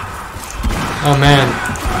 Oh man.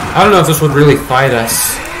 I don't know if this would really fight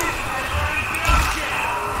us.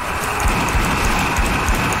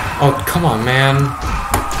 Oh, come on, man.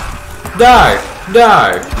 Die!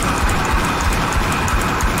 Die!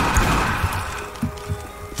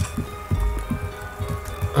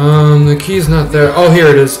 The key's not there. Oh, here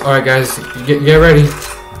it is. Alright, guys. Get ready.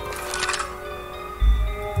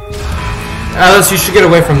 Alice, you should get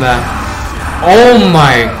away from that. Oh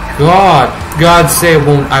my god. God save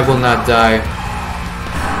I will not die.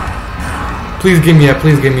 Please give me up.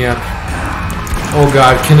 Please give me up. Oh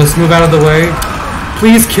god, can this move out of the way?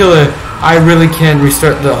 Please kill it. I really can't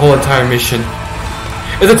restart the whole entire mission.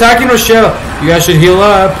 It's attacking Rochelle. You guys should heal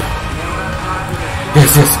up.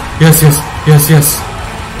 Yes, yes, yes, yes, yes, yes.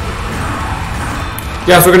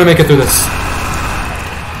 Yes, we're gonna make it through this.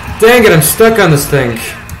 Dang it, I'm stuck on this thing.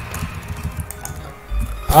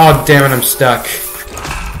 Oh, damn it, I'm stuck.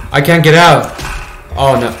 I can't get out.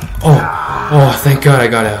 Oh, no. Oh, thank God I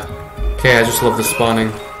got out. Okay, I just love the spawning.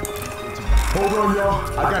 Hold on, y'all.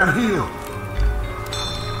 I gotta heal.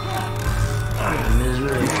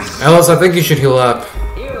 Alice, I think you should heal up.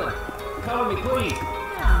 Healer, cover me, please.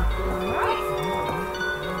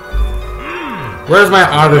 Where's my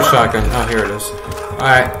auto shotgun? Oh, here it is.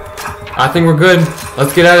 Alright. I think we're good.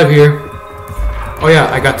 Let's get out of here. Oh yeah,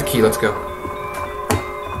 I got the key. Let's go.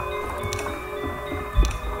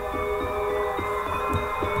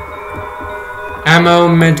 Ammo,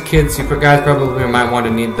 med kits. You guys probably might want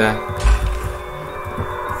to need that.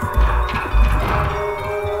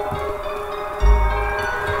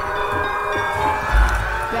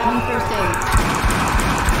 Grabbing first aid.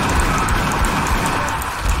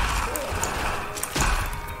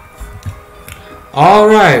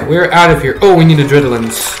 Alright, we're out of here. Oh, we need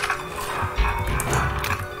adrenalines.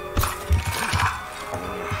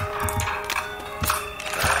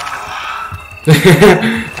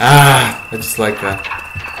 I just like that.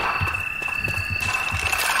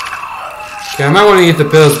 Okay, I might want to eat the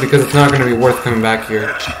pills because it's not going to be worth coming back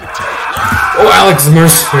here. Oh, Alex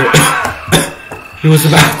Mercer. He was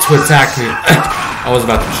about to attack me. I was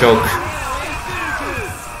about to choke.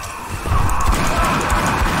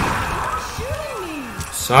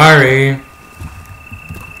 Sorry.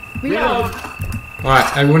 Reload.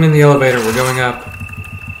 Alright, everyone in the elevator, we're going up.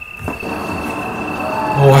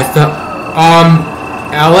 Oh, I thought...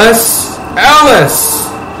 Alice? Alice!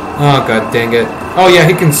 Oh, god dang it. Oh, yeah,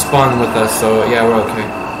 he can spawn with us, so yeah, we're okay.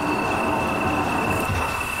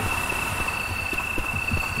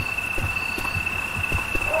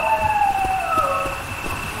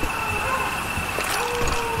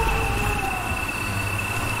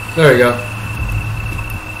 There we go.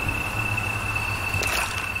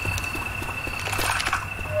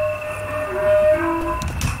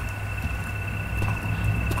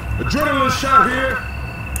 Adrenaline shot here.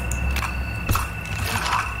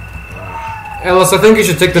 Alice, I think you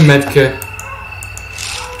should take the med kit.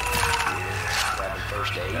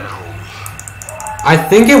 I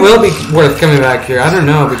think it will be worth coming back here. I don't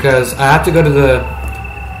know, because I have to go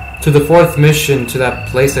to the fourth mission to that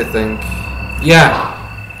place, I think. Yeah.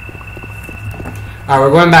 Alright,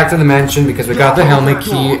 we're going back to the mansion because we got the helmet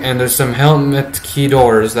key and there's some helmet key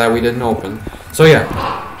doors that we didn't open. So yeah.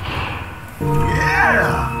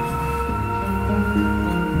 Yeah.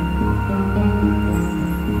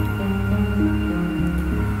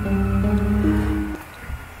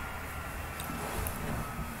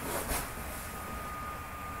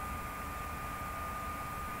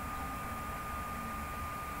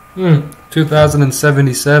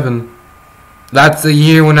 2077. That's the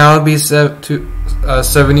year when I'll be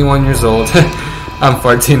 71 years old. I'm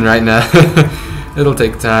 14 right now. It'll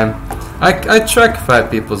take time. I track fat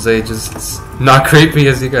people's ages. It's not creepy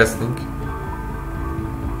as you guys think.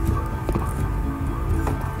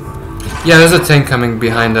 Yeah, there's a tank coming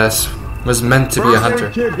behind us. It was meant to be a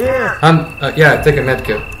hunter. Yeah, take a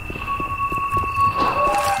medkit.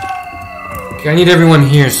 Okay, I need everyone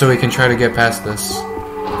here so we can try to get past this.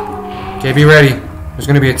 Okay, be ready. There's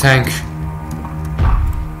gonna be a tank.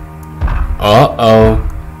 Uh-oh.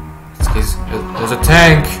 There's a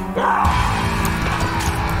tank.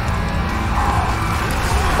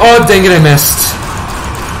 Oh, dang it, I missed.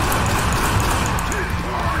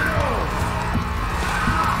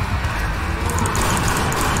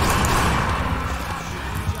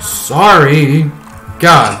 Sorry.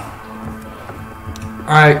 God.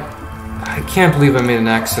 I can't believe I made an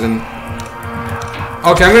accident.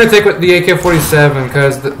 Okay, I'm gonna take the AK-47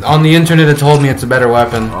 because on the internet it told me it's a better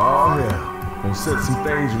weapon. Oh yeah. Gonna set some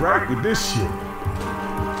things right with this shit.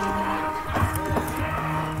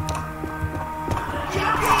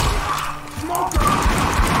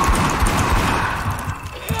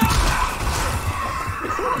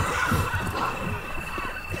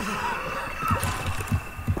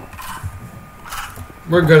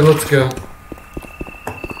 We're good, let's go.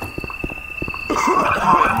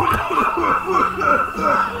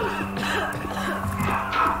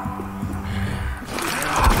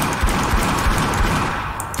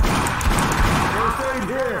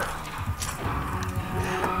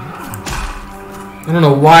 I don't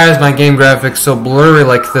know why is my game graphics so blurry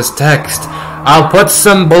like this text. I'll put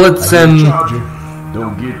some bullets and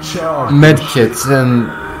Don't get charged. medkits in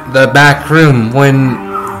the back room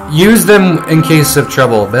when use them in case of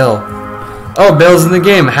trouble. Bill. Oh, Bill's in the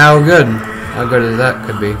game. How good? How good as that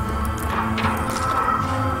could be.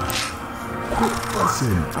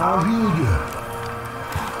 Listen, I'll heal you.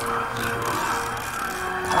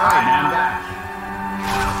 Alright, man, I'm back.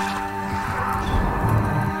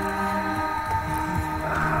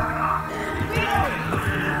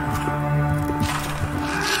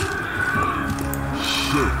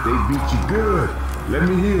 Shit, they beat you good. Let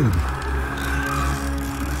me heal you.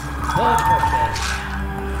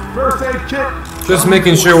 First aid kit. Just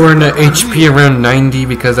making sure we're in a HP around 90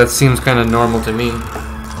 because that seems kind of normal to me.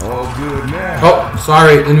 All good now. Oh,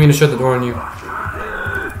 sorry. Didn't mean to shut the door on you.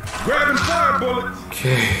 Grabbing fire bullets.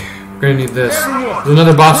 Okay. We're gonna need this. There's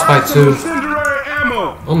another boss fight too. Incendiary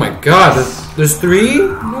ammo. Oh my god. There's 3?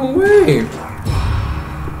 No way.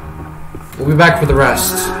 We'll be back for the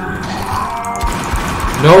rest.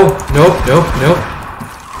 No. Nope. Nope. Nope.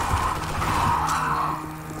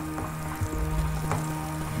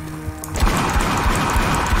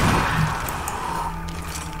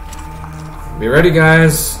 Be ready,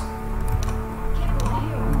 guys.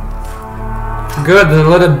 Good, then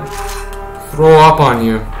let it throw up on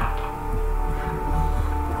you.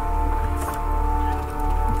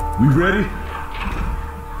 We ready?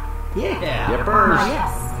 Yeah. Yippers.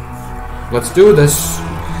 Yes. Let's do this.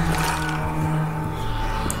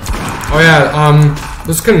 Oh yeah,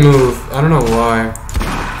 this can move. I don't know why.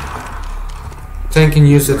 Tank can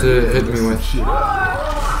use it to hit me with.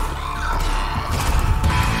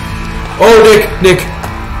 Oh, Nick!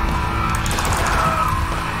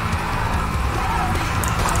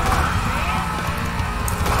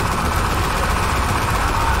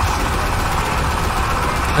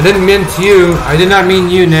 I didn't mean to you. I did not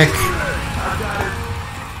mean you, Nick.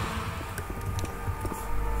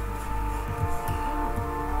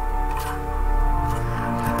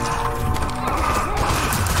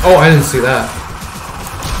 Oh, I didn't see that.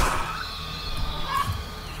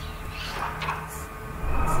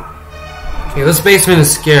 Okay, this basement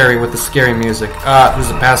is scary with the scary music. There's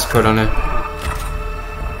a passcode on it.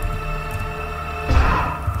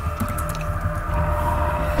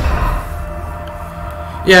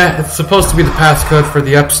 Yeah, it's supposed to be the passcode for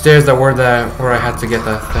the upstairs that where I had to get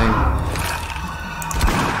that thing.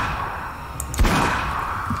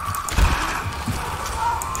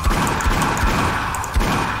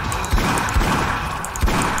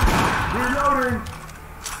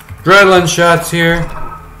 Adrenaline shots here.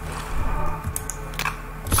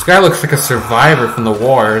 This guy looks like a survivor from the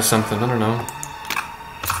war or something, I don't know.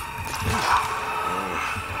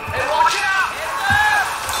 Hey, watch out!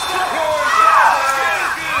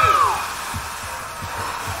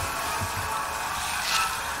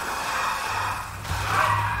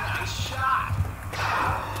 Nice shot.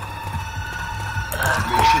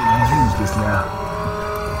 Make sure you use this now.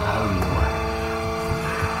 Oh, Lord.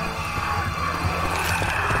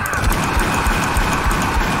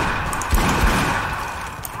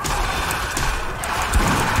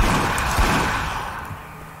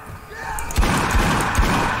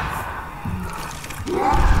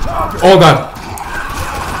 Oh god.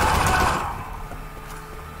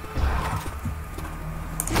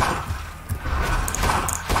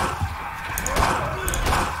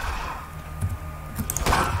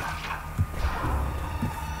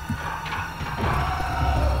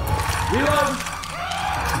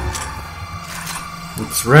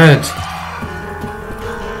 It's red.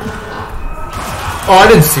 Oh, I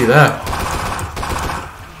didn't see that.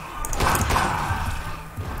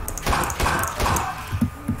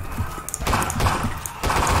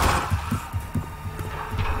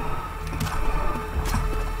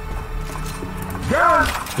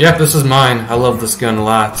 Yep, this is mine. I love this gun a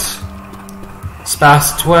lot.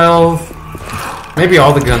 Spas 12. Maybe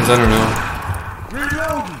all the guns, I don't know.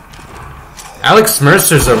 Alex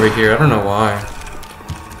Mercer's over here, I don't know why.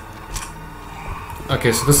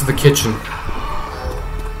 Okay, so this is the kitchen.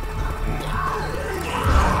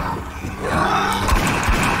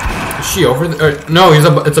 Is she over there? No,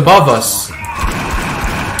 it's above us.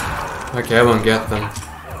 Okay, I won't get them.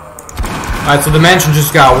 Alright, so the mansion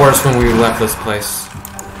just got worse when we left this place.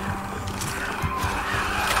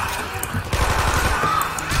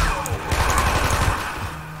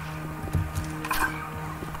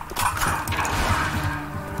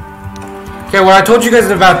 Okay, well, I told you guys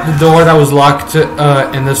about the door that was locked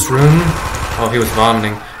in this room. Oh, he was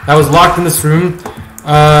vomiting. That was locked in this room.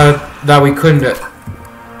 That we couldn't. Did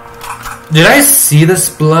I see this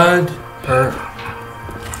blood? Or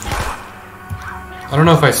I don't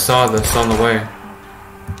know if I saw this on the way.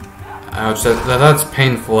 Ouch, that's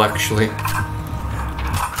painful, actually.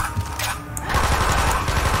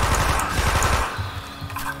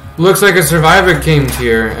 Looks like a survivor came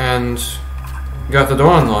here and got the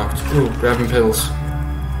door unlocked. Ooh, grabbing pills.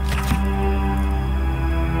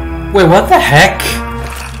 Wait, what the heck?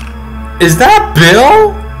 Is that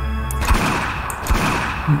Bill?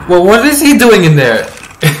 Well, what is he doing in there?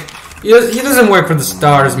 He doesn't work for the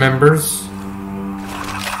STARS members.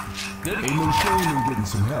 Ain't no shame in getting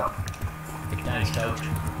some help. Take that, his coach.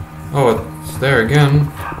 Oh, it's there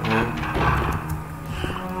again.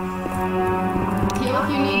 Heal if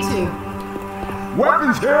you need to.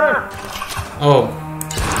 Weapons here! Oh.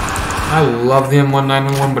 I love the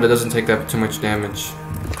M1911, but it doesn't take that too much damage.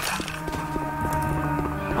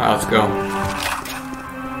 Alright, let's go.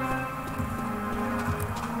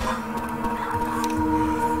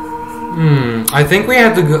 I think we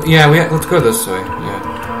have to go. Yeah, let's go this way. Yeah.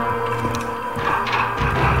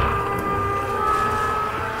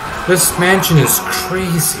 This mansion is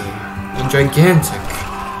crazy and gigantic.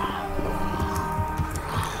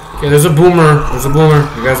 Okay, there's a boomer. There's a boomer.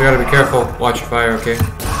 You guys gotta be careful. Watch your fire, okay?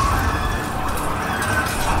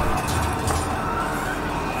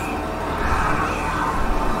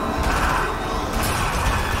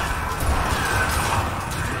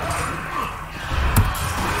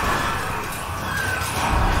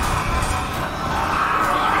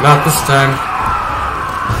 Not this time.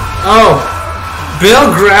 Oh!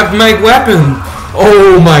 Bill grabbed my weapon!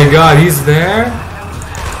 Oh my god, he's there?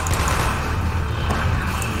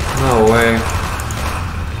 No way.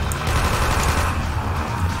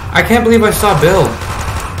 I can't believe I saw Bill.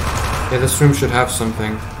 Yeah, this room should have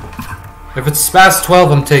something. If it's past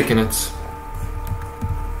 12, I'm taking it.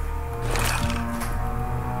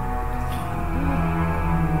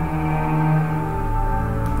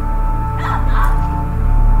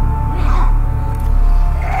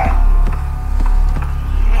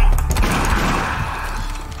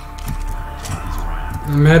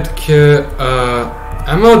 Medkit,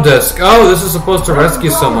 ammo disc. Oh, this is supposed to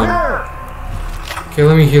rescue someone. Okay,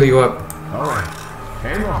 let me heal you up. Alright,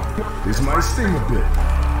 hang on. This might sting a bit.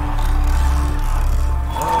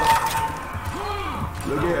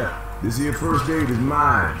 Look here. This here first aid is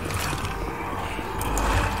mine.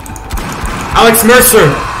 Alex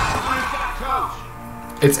Mercer!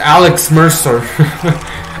 It's Alex Mercer.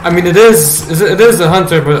 I mean, it is a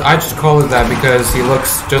hunter, but I just call it that because he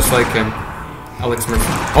looks just like him. Alex Mercer.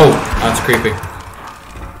 Oh, that's creepy.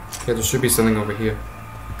 Yeah, there should be something over here.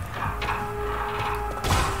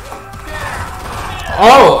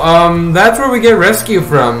 Oh, that's where we get rescue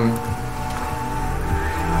from.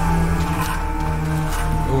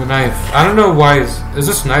 Ooh, knife. I don't know why. Is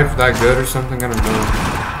this knife that good or something? I don't know.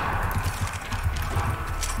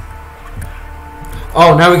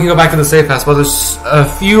 Oh, now we can go back to the safe house. Well, there's a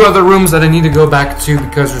few other rooms that I need to go back to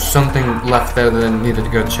because there's something left there that I needed to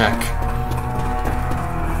go check.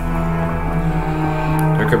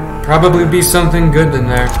 Could probably be something good in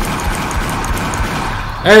there.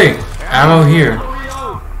 Hey, ammo here.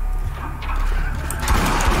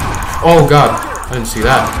 Oh god, I didn't see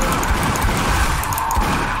that.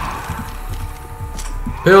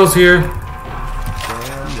 Pills here.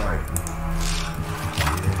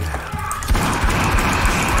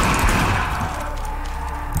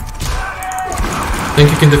 Think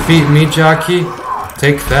you can defeat me, jockey?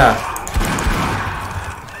 Take that.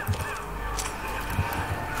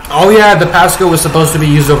 Oh yeah, the passcode was supposed to be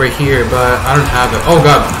used over here, but I don't have it. Oh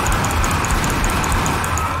god.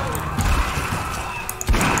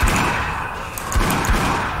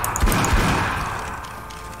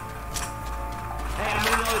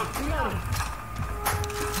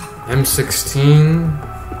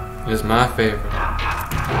 M16 is my favorite.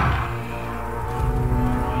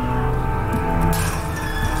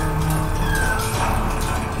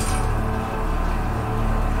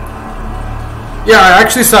 Yeah, I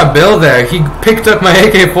actually saw Bill there. He picked up my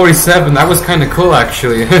AK-47. That was kind of cool,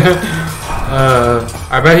 actually.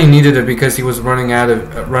 I bet he needed it because he was running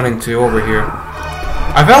to over here.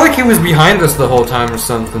 I felt like he was behind us the whole time or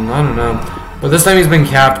something. I don't know. But this time he's been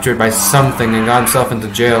captured by something and got himself into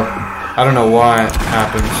jail. I don't know why it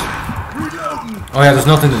happens. Oh yeah, there's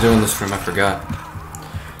nothing to do in this room. I forgot.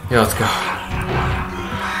 Yeah, let's go.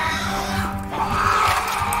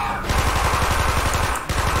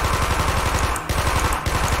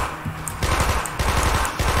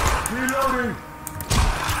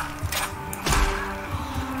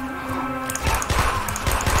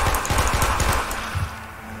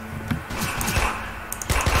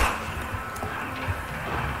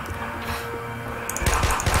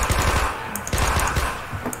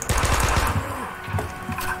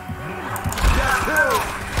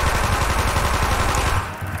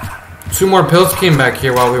 2 more pills came back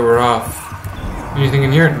here while we were off. Anything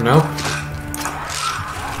in here? Nope.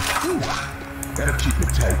 Gotta keep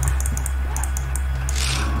it tight.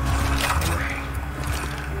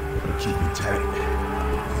 Gotta keep it tight.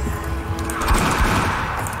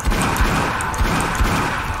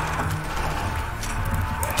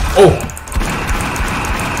 Oh!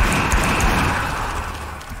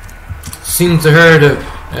 Seemed to her to,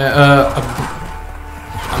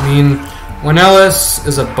 I mean, when Ellis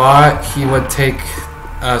is a bot, he would take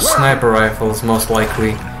sniper rifles, most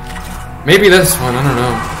likely. Maybe this one, I don't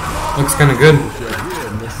know. Looks kinda good.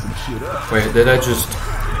 Wait, did I just...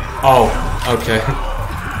 Oh, okay.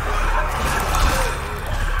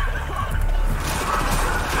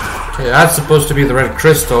 Okay, that's supposed to be the red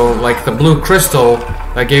crystal, like the blue crystal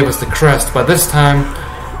that gave us the crest, but this time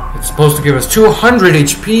it's supposed to give us 200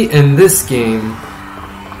 HP in this game,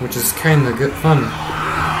 which is kinda good fun.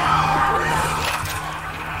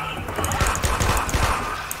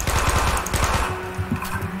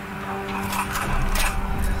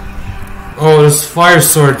 Oh, there's fire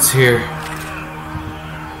swords here.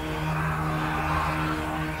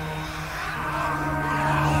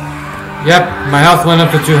 Yep, my health went up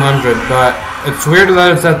to 200, but it's weird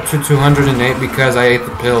that it's at 208 because I ate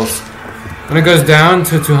the pills. When it goes down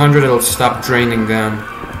to 200, it'll stop draining down.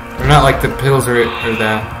 Or not like the pills or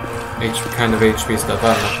that kind of HP stuff,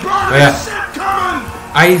 I don't know. But yeah,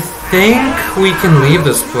 I think we can leave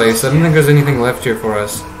this place. I don't think there's anything left here for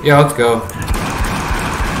us. Yeah, let's go.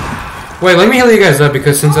 Wait, let me heal you guys up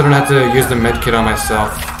because since I don't have to use the medkit on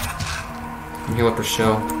myself, I can heal up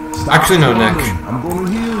Rochelle. Actually, no, Nick. I'm gonna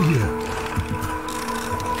heal you.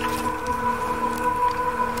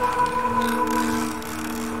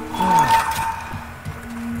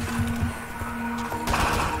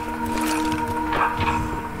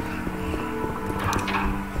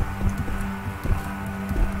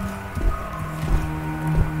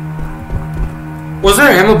 Was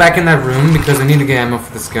there ammo back in that room? Because I need to get ammo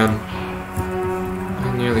for this gun.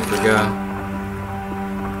 I nearly forgot.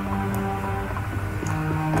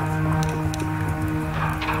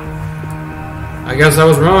 I guess I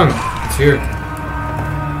was wrong. It's here.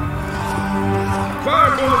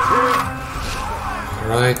 Fire bullets here.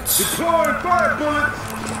 Alright. Deploying fire bullets.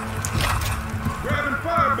 Grabbing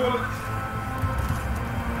fire bullets.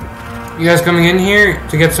 You guys coming in here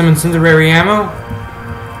to get some incendiary ammo?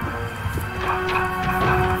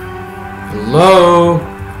 Hello?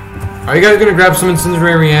 Are you guys gonna grab some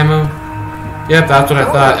incendiary ammo? Yep, that's what I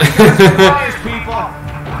thought.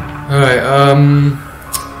 Alright,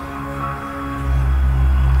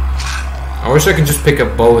 I wish I could just pick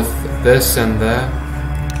up both this and that.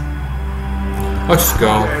 Let's just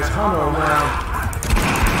go.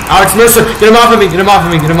 Alex Mercer! Get him off of me! Get him off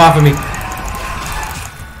of me! Get him off of me!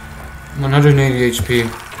 180 HP.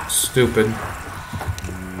 Stupid.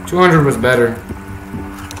 200 was better.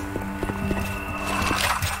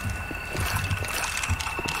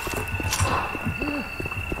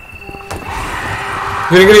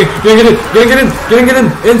 Get in!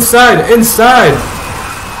 Inside!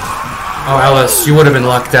 Oh, Ellis, you would have been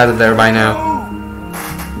locked out of there by now.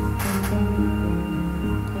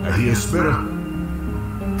 I hear a spitter.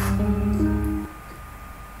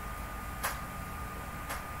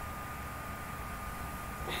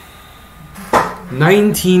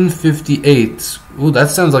 $1958. Ooh, that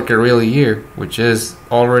sounds like a real year, which is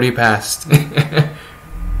already past.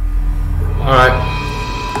 Alright.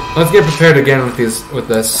 Let's get prepared again with this.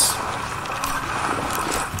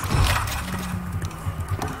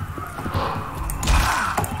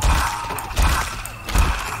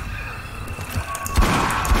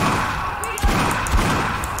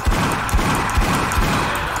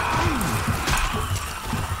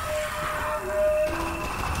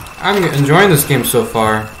 I'm enjoying this game so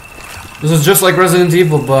far. This is just like Resident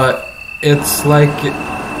Evil, but it's like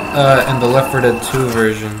in the Left 4 Dead 2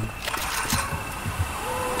 version.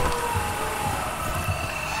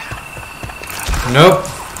 Nope.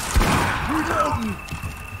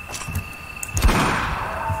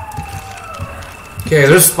 Okay,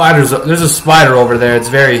 there's spiders. There's a spider over there. It's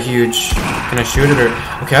very huge. Can I shoot it or?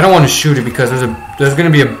 Okay, I don't want to shoot it because there's gonna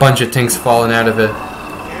be a bunch of things falling out of it.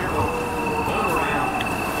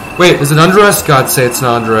 Wait, is it under us? God say it's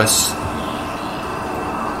not under us.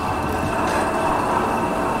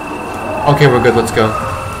 Okay, we're good. Let's go.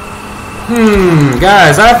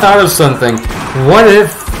 Guys, I thought of something.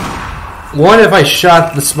 What if I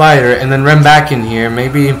shot the spider and then ran back in here?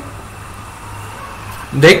 Maybe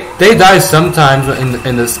they die sometimes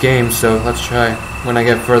in this game, so let's try when I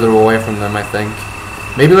get further away from them. I think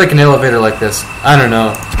maybe like an elevator like this. I don't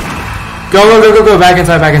know. Go! Back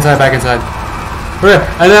inside. Okay,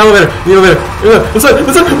 and the elevator. The elevator. What's up?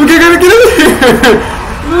 What's up? Okay, get in here.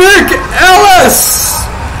 Nick Ellis!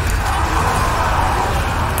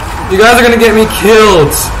 You guys are gonna get me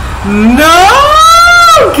killed. No!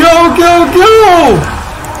 Go, go, go!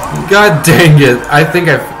 God dang it. I think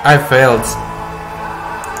I failed.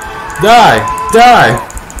 Die! Die!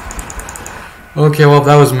 Okay, well,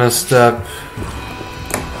 that was messed up.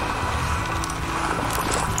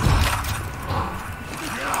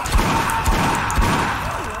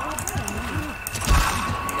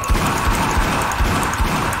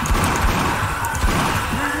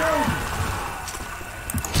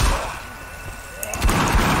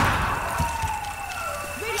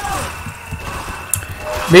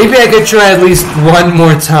 Maybe I could try at least one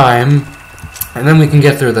more time, and then we can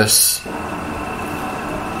get through this.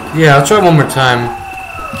 Yeah, I'll try one more time.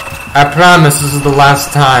 I promise this is the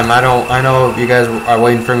last time. I know you guys are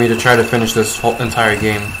waiting for me to try to finish this whole entire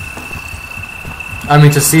game. I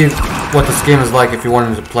mean, to see what this game is like if you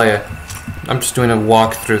wanted to play it. I'm just doing a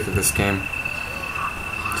walkthrough through this game.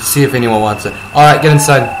 To see if anyone wants it. Alright, get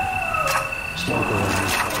inside.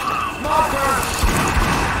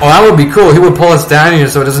 Oh, that would be cool. He would pull us down here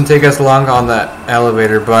so it doesn't take us long on that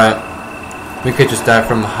elevator, but we could just die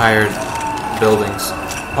from higher buildings.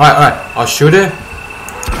 Alright, alright. I'll shoot it.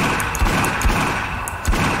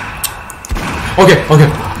 Okay, okay.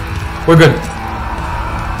 We're good.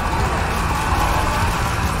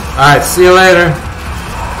 Alright, see you later.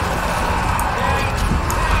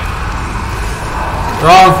 They're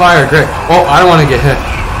all on fire, great. Oh, I don't want to get hit.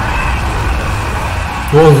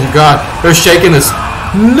 Holy God. They're shaking this.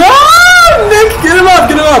 No! Nick, get him up,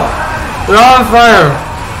 get him up! They're all on fire.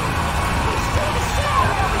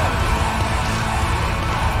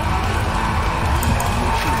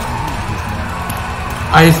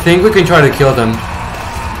 I think we can try to kill them.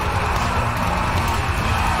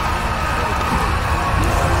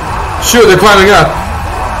 Shoot, they're climbing up.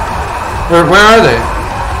 Where are they?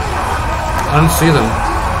 I don't see them.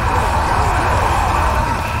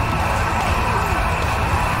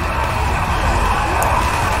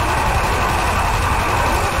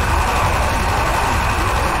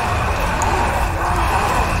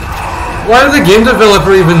 Why did the game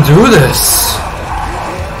developer even do this?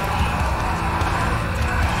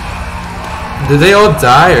 Did they all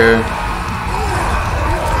die or?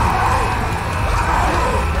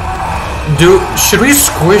 Should we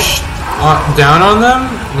squish down on them?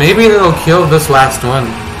 Maybe it'll kill this last one.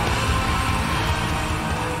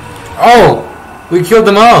 Oh! We killed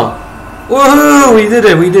them all! Woohoo! We did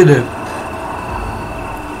it, we did it.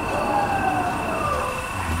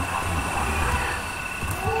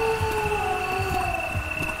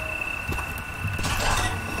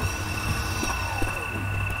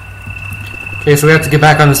 Okay, so we have to get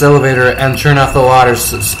back on this elevator and turn off the water,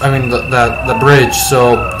 I mean the bridge,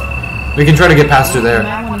 so we can try to get past through there.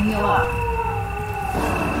 I want to heal up.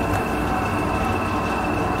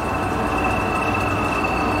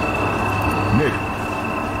 Nick,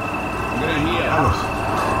 I'm gonna need Alice.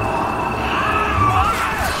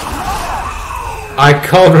 I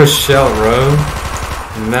called Rochelle Rowe?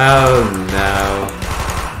 No, no.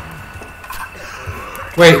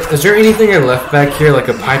 Wait, is there anything I left back here, like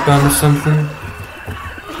a pipe bomb or something?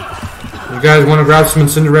 You guys want to grab some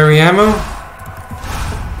incendiary ammo?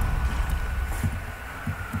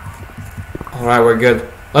 Alright, we're good.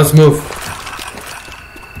 Let's move.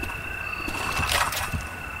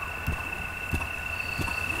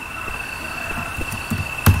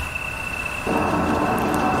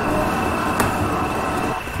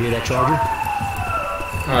 Hear that charger?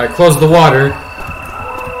 Alright, close the water.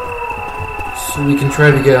 So we can try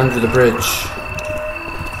to get under the bridge.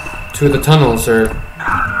 To the tunnels, or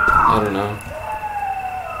I don't know.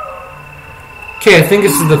 Okay, I think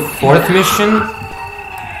this is the 4th mission.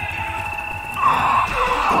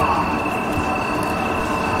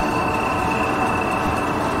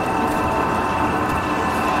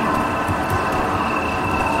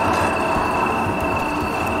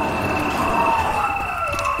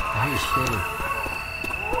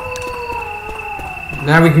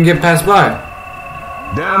 Now we can get past by.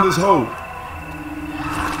 Down this hole.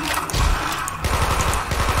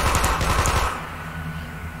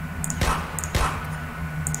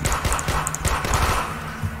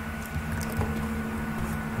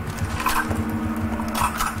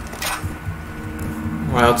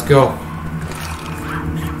 Alright, let's go.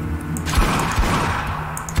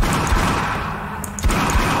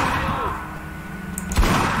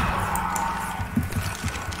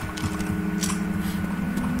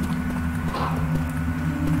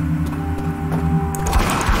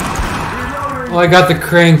 Well, I got the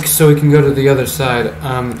crank so we can go to the other side.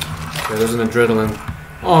 Okay, there's an adrenaline.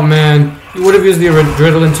 Oh man, he would have used the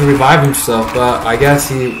adrenaline to revive himself, but I guess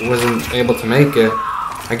he wasn't able to make it.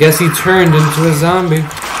 I guess he turned into a zombie.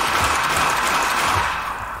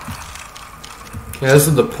 Yeah, this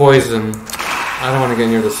is the poison. I don't want to get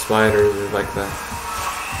near the spiders or like that.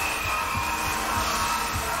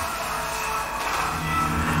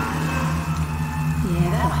 Yeah,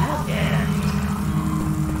 that'll help.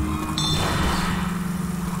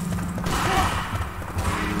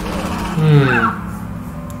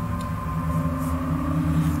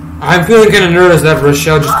 I'm feeling kind of nervous that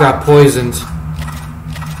Rochelle just got poisoned.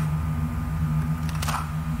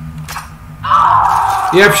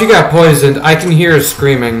 Yep, she got poisoned. I can hear her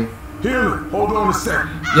screaming. Here, hold on a sec.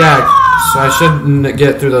 Yeah, so I shouldn't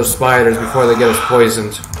get through those spiders before they get us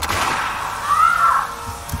poisoned.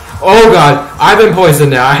 Oh god, I've been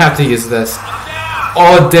poisoned now. I have to use this.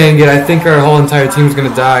 Oh dang it, I think our whole entire team's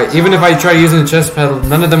gonna die. Even if I try using the chest pedal,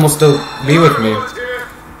 none of them will still be with me.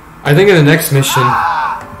 I think in the next mission,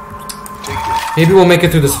 maybe we'll make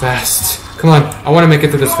it through this fast. Come on, I want to make it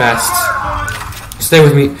through this fast. Stay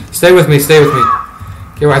with me, stay with me, stay with me.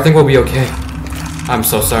 Okay, well, I think we'll be okay. I'm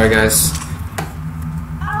so sorry, guys.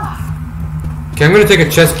 Okay, I'm gonna take a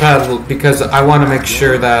chest paddle because I want to make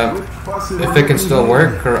sure that if it can still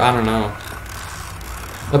work, or I don't know.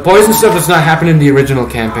 The poison stuff does not happen in the original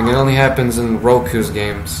camping. It only happens in Roku's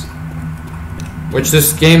games. Which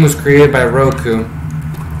this game was created by Roku.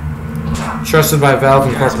 Trusted by Valve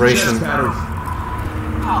Incorporation.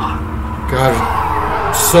 God.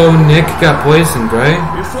 So Nick got poisoned, right?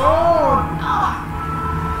 It's on.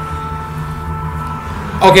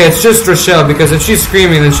 Okay, it's just Rochelle, because if she's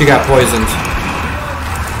screaming, then she got poisoned.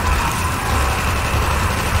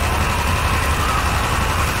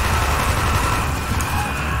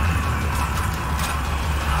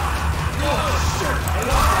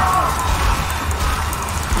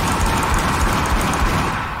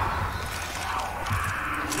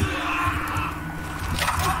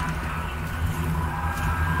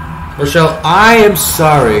 Rochelle, I am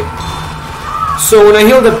sorry. So when I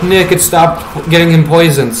healed up Nick, it stopped getting him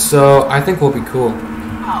poisoned, so I think we'll be cool.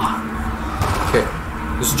 Okay,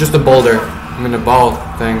 this is just a boulder. I'm in a ball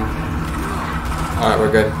thing. Alright,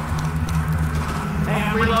 we're good.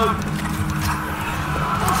 Hey, reload.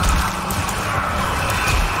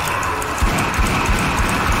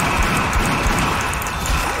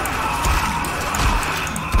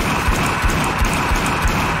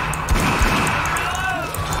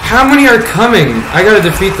 How many are coming? I gotta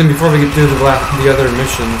defeat them before we get through the other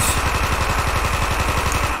missions.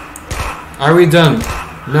 Are we done?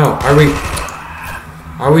 No. Are we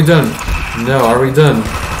done? No. Are we done?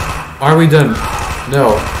 Are we done?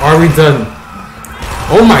 No. Are we done?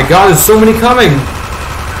 Oh my god, there's so many coming!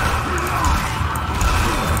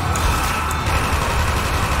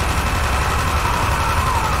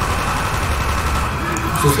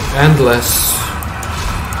 This is endless.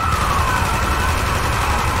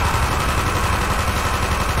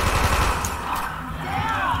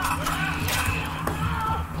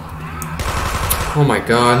 Oh my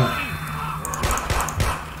god.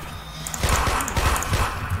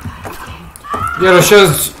 Yeah,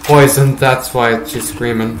 Rochelle's poisoned, that's why she's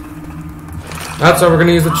screaming. That's why we're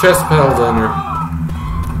gonna use the chest pedal on her.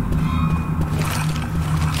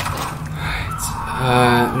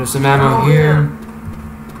 Alright, there's some ammo here.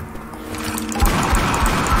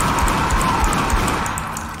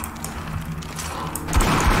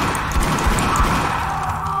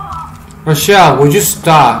 Rochelle, would you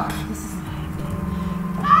stop?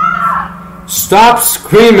 Stop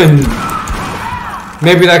screaming!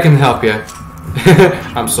 Maybe that can help you.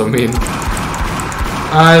 I'm so mean.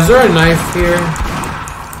 Is there a knife here?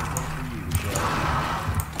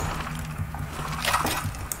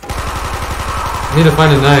 I need to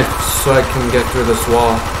find a knife so I can get through this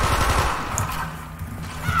wall.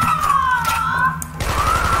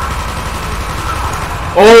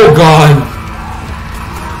 Oh god!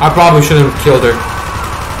 I probably shouldn't have killed her.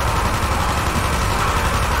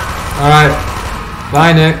 Alright.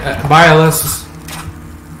 Bye, Nick. Bye, Alice.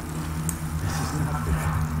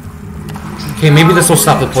 Okay, maybe this will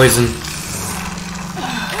stop the poison.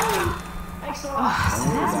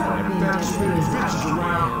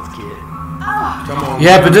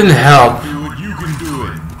 Yeah, but it didn't help. Dude, you can do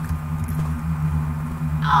it.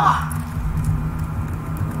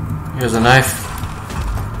 Here's a knife.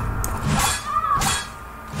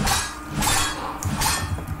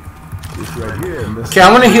 Okay,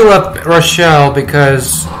 I'm gonna heal up Rochelle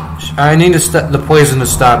because I need the poison to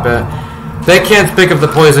stop it. They can't pick up the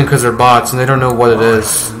poison because they're bots and they don't know what it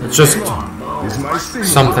is. It's just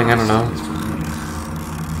something, I don't know.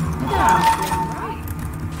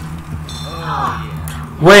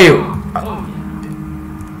 Wait.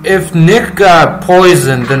 If Nick got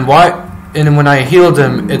poisoned, then why? And when I healed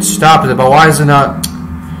him, it stopped it. But why is it not?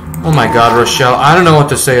 Oh my God, Rochelle. I don't know what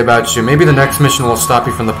to say about you. Maybe the next mission will stop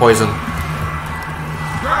you from the poison.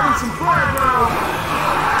 Grabbing some fire now.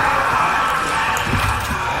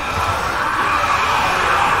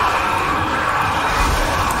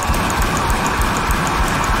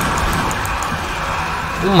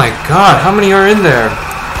 Oh my God, how many are in there?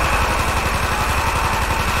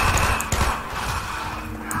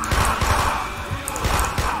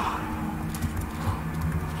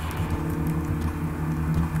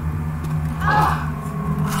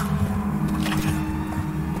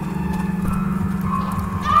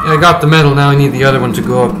 Yeah, I got the medal, now I need the other one to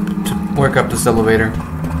go up, to work up this elevator.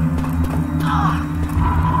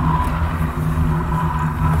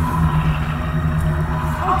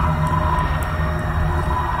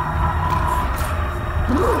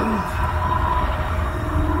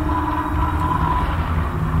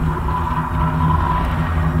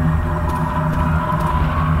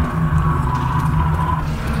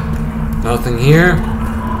 Nothing here.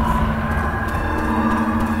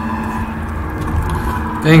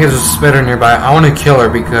 I think there's a spitter nearby. I want to kill her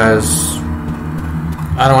because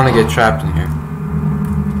I don't want to get trapped in here.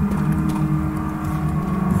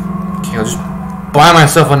 Okay, I'll just buy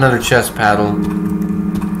myself another chest paddle.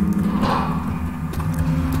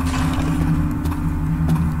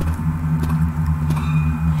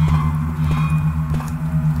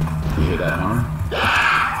 You hear that, huh?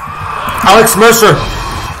 Alex Mercer!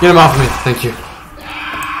 Get him off of me, thank you.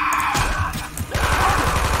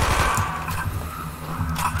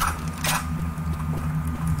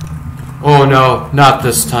 Oh no, not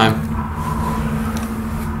this time.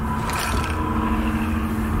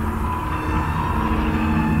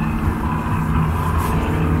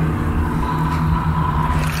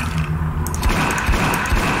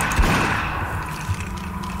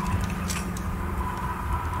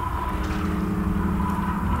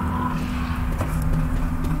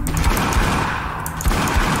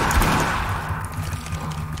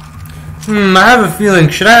 I have a feeling,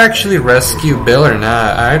 should I actually rescue Bill or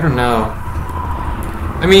not? I don't know.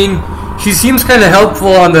 I mean, he seems kind of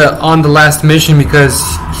helpful on the last mission because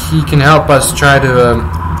he can help us try to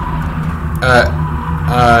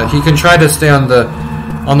he can try to stay on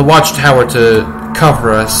the watchtower to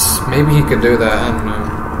cover us. Maybe he could do that. I don't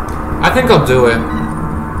know. I think I'll do it.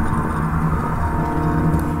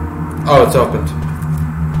 Oh, it's opened.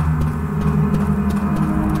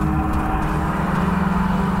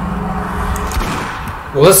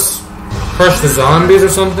 Will this crush the zombies or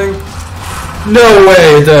something? No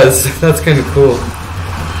way it does. That's kind of cool.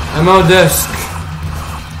 I'm on desk.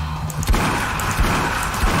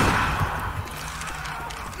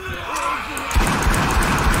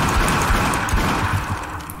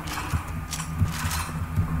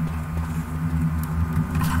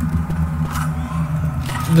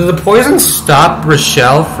 Did the poison stop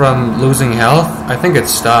Rochelle from losing health? I think it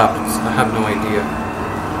stopped. I have no idea.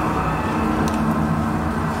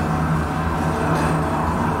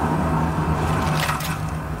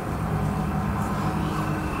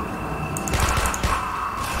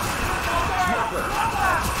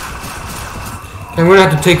 I'm gonna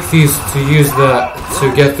have to take these to use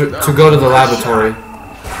to get through, to go to the laboratory.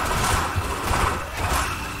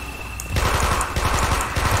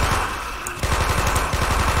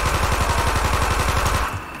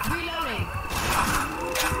 Reloading.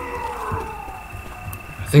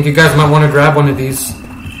 I think you guys might want to grab one of these.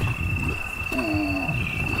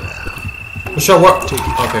 Michelle, what? Okay.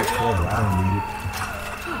 I don't need it.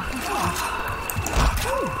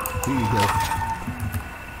 Here you go.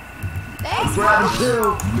 Thanks, Grab Mom. a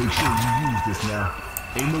pill. Make sure you use this now.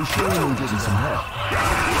 Ain't no shame in getting some help.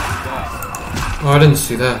 Oh, I didn't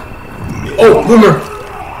see that. Oh, boomer!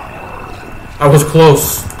 I was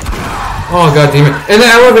close. Oh, god damn it. In the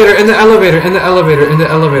elevator, in the elevator, in the elevator, in the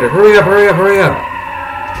elevator. Hurry up, hurry up, hurry up.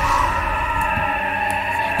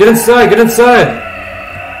 Get inside, get inside.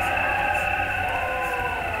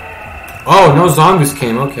 Oh, no zombies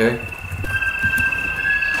came, okay.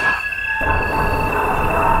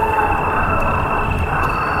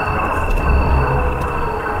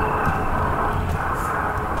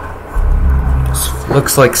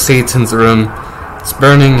 Looks like Satan's room. It's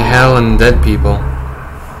burning hell and dead people.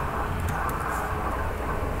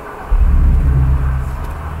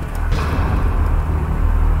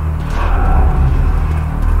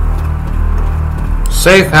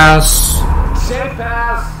 Safe house. Safe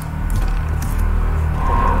house.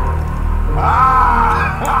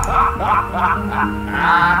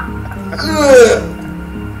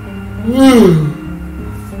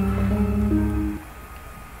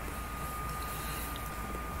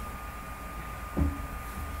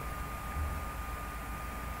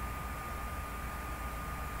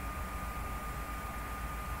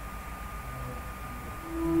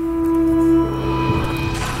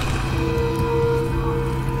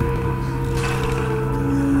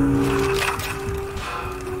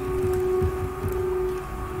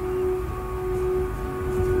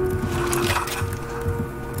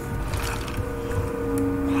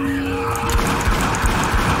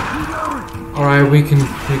 we can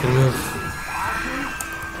move.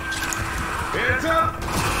 Hands up!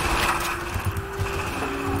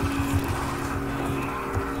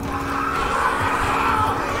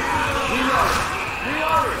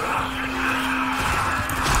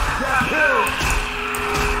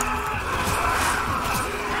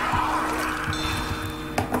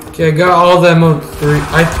 Okay, I got all the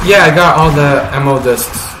MO3. Yeah, I got all the ammo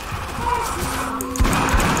discs.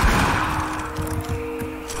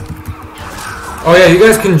 Oh yeah, you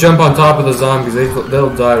guys can jump on top of the zombies. They'll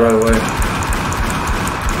die right away.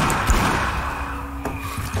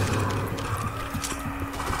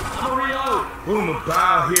 Boom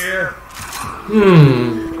about here.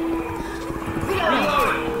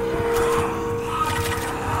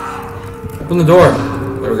 Open the door.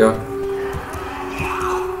 There we go.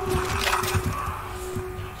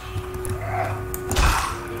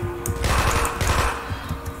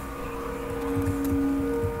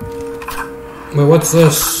 Wait, what's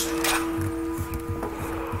this?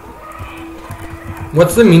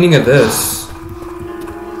 What's the meaning of this?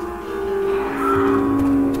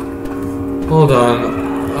 Hold on.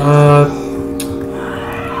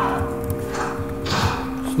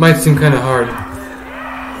 This might seem kind of hard.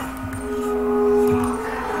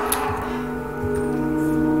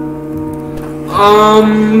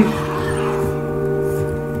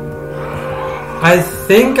 I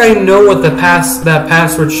think I know what that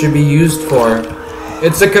password should be used for.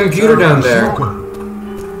 It's a computer down there.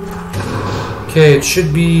 Okay, it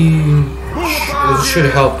should be... It should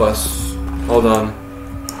help us. Hold on.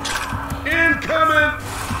 Incoming!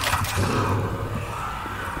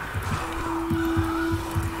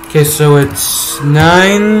 Okay, so it's 9...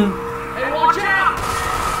 Hey, watch out!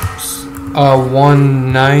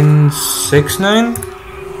 1969?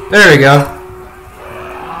 There we go.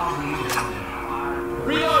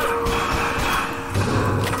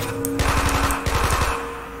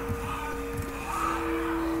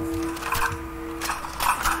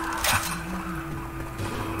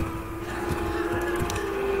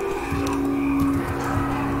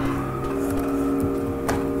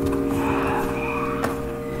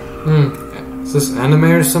 Is this anime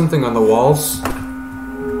or something on the walls?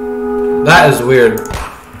 That is weird.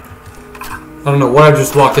 I don't know what I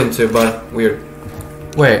just walked into, but weird.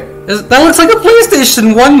 Wait, that looks like a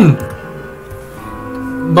PlayStation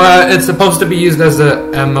 1! But it's supposed to be used as a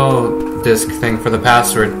ammo disc thing for the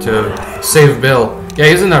password to save Bill. Yeah,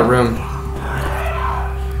 he's in that room.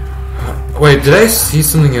 Wait, did I see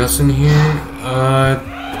something else in here?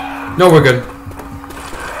 No, we're good.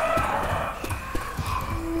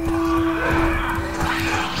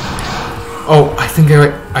 Oh, I think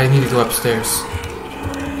I need to go upstairs.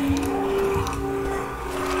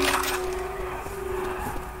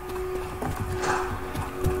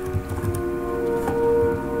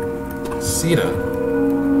 Sita.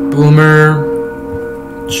 Boomer.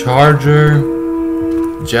 Charger.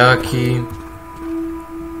 Jockey.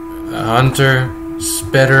 Hunter.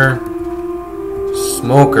 Spitter.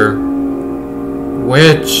 Smoker.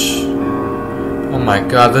 Witch. Oh my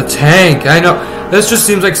god, the tank! I know. This just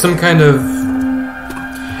seems like some kind of...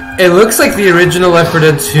 It looks like the original Left 4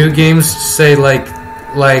 Dead 2 games say like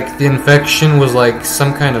the infection was like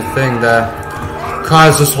some kind of thing that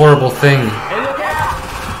caused this horrible thing. Hey, look out!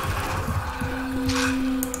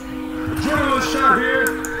 Adrenaline shot here.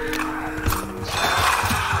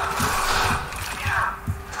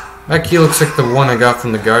 That key looks like the one I got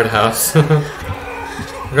from the guardhouse. I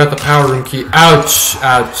got the power room key. Ouch!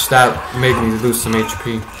 Ouch, that made me lose some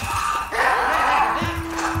HP.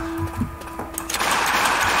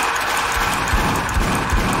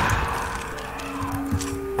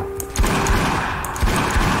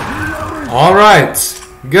 Alright,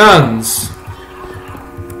 guns.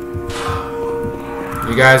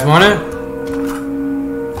 You guys want it?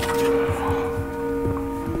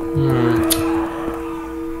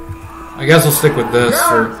 I guess I'll stick with this,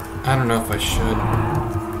 or I don't know if I should.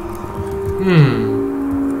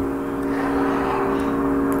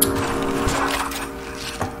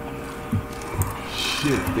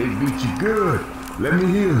 Shit, they beat you good. Let me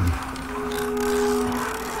hear you.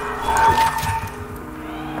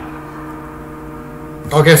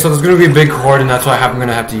 Okay, so there's gonna be a big horde, and that's why I'm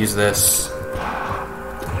gonna have to use this.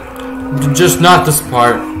 Just not this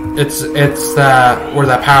part. It's that where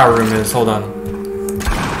that power room is. Hold on.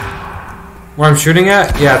 Where I'm shooting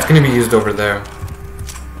at? Yeah, it's gonna be used over there.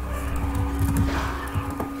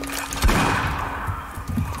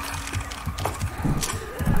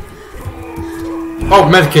 Oh,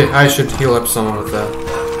 medkit. I should heal up someone with that.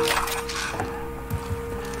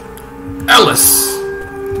 Ellis.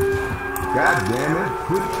 God damn it.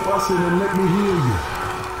 Quit fussing and let me hear you.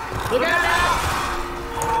 Look out now!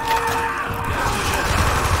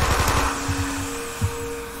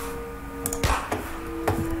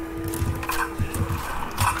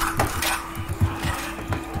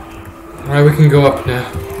 Alright, we can go up now.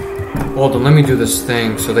 Hold on, let me do this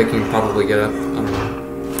thing so they can probably get up. I don't know.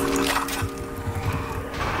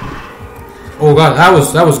 Oh god, that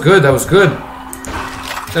was good, that was good.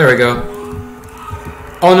 There we go.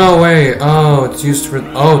 Oh no way. Oh, it's used for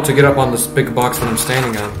to get up on this big box that I'm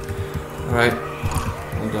standing on. Alright.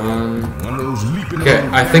 Hold on. Okay,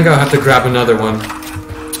 I think I'll have to grab another one.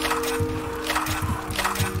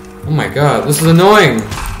 Oh my god, this is annoying!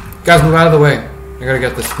 Guys, move out of the way. I gotta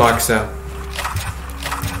get this box out.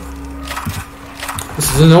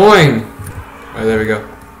 This is annoying! Alright, there we go.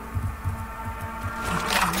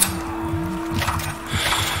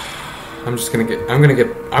 I'm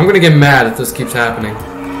gonna get mad if this keeps happening.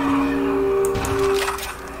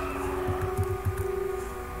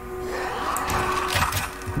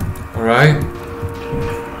 Alright.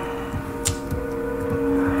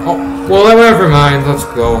 Oh, well, never mind, let's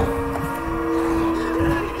go.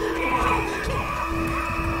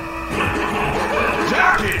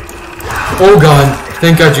 Oh god,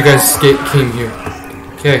 thank god you guys came here.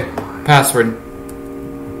 Okay, password.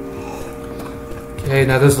 Okay,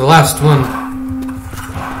 now this is the last one.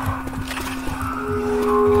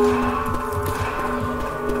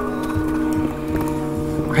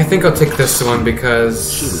 I think I'll take this one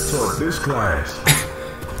because Should've taught this class.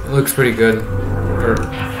 it looks pretty good. Or,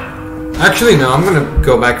 actually, no, I'm gonna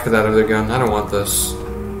go back for that other gun. I don't want this.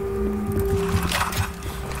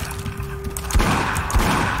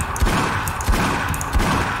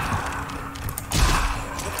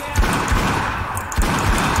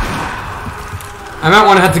 I might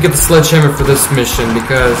want to have to get the sledgehammer for this mission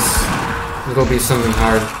because it'll be something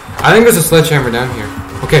hard. I think there's a sledgehammer down here.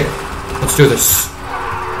 Okay, let's do this.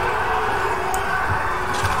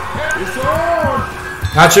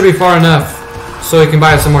 That should be far enough so he can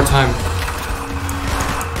buy us some more time.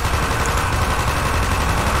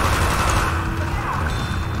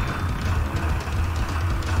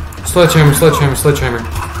 Sledgehammer, sledgehammer, sledgehammer.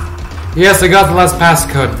 Yes, I got the last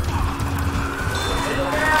passcode.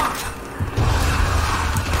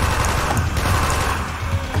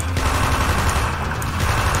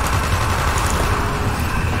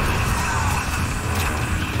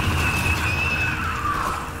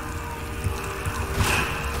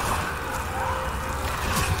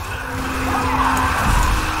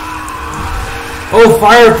 Oh,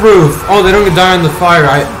 fireproof! Oh, they don't die in the fire.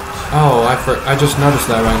 I just noticed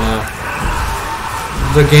that right now.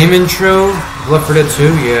 The game intro, Left 4 Dead 2,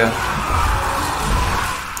 yeah.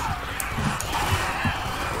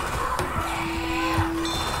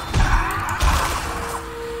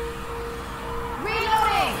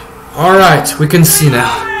 Reloading! Alright, we can see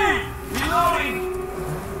now.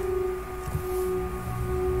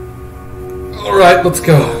 Alright, let's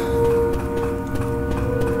go.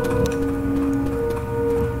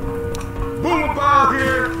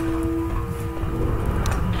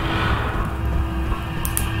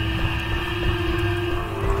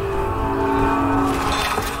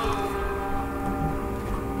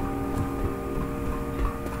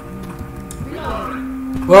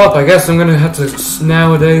 Well, I guess I'm gonna have to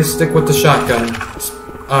nowadays stick with the shotgun.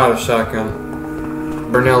 The shotgun.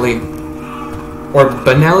 Bernelli. Or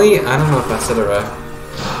Benelli? I don't know if I said it right.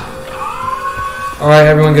 Alright,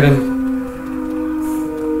 everyone get in.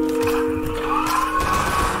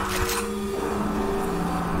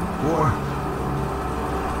 Boy.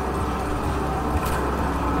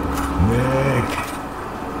 Nick.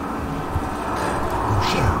 Oh,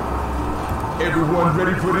 shit. Everyone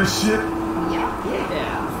ready for this shit?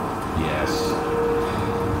 Yes.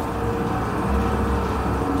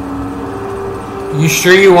 You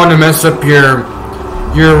sure you want to mess up your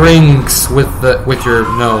rings with your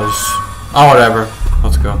nose? Oh, whatever.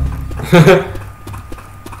 Let's go.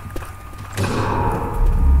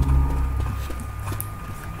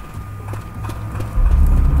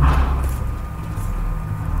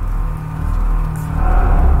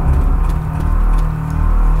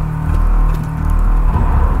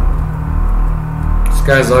 This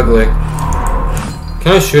guy's ugly.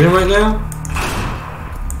 Can I shoot him right now?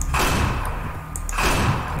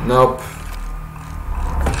 Nope.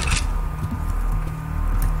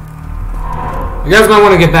 You guys might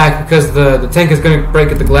want to get back because the tank is going to break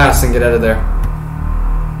at the glass and get out of there.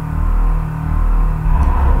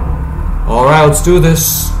 Alright, let's do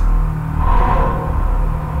this.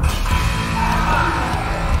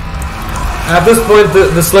 At this point,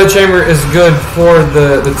 the sledgehammer is good for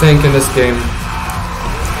the tank in this game.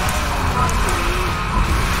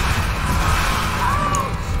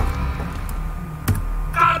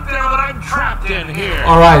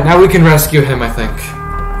 Alright, now we can rescue him, I think.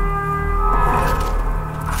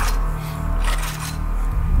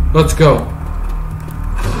 Let's go.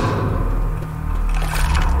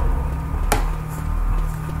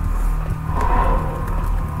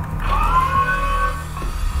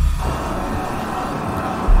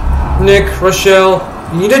 Nick, Rochelle,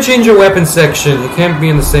 you need to change your weapon section. You can't be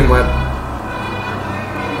in the same weapon.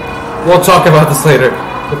 We'll talk about this later.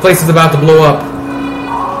 The place is about to blow up.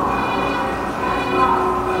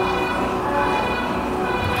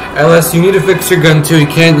 LS, you need to fix your gun too. You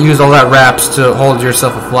can't use all that wraps to hold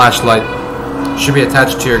yourself a flashlight. It should be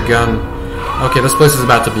attached to your gun. Okay, this place is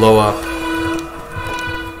about to blow up.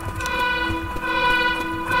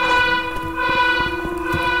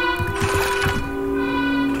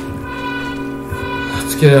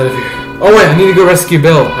 Let's get out of here. Oh wait, I need to go rescue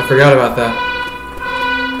Bill. I forgot about that.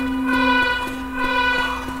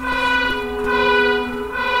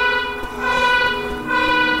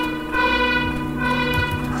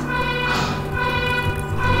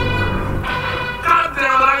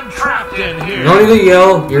 You don't need to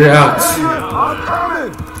yell, you're out.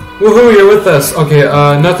 Woohoo, you're with us. Okay,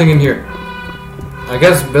 nothing in here. I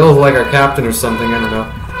guess Bill's like our captain or something, I don't know.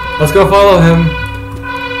 Let's go follow him.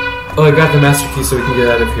 Oh, I got the master key so we can get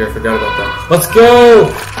out of here. I forgot about that. Let's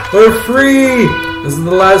go! We're free! This is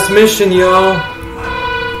the last mission, y'all.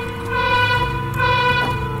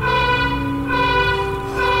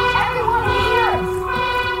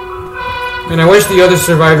 And I wish the other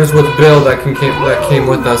survivors with Bill that came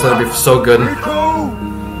with us. That'd be so good.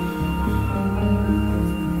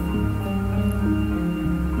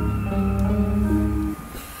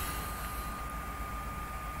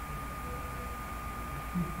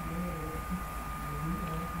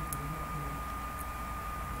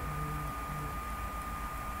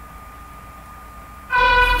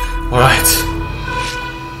 All right.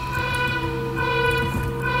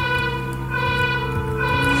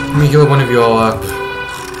 Let me heal one of you all up.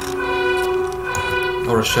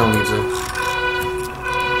 Oh, Rochelle needs it.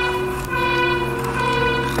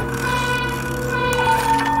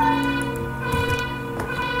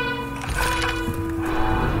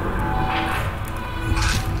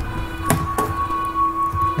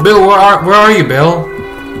 Bill, where are you, Bill?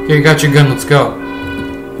 Here, you got your gun, let's go.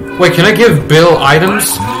 Wait, can I give Bill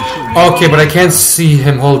items? Okay, but I can't see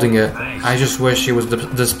him holding it. I just wish he was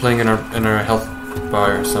displaying in our health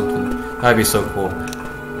bar or something. That'd be so cool.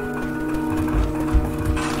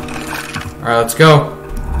 Alright, let's go.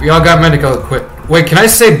 We all got medical equipment. Wait, can I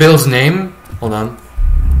say Bill's name? Hold on.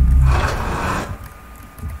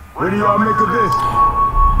 What do y'all make of this?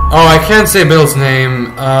 Oh, I can't say Bill's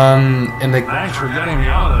name. In the Thanks for getting me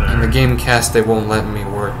out of there. in the game cast, they won't let me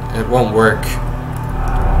work. It won't work.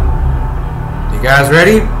 You guys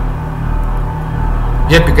ready?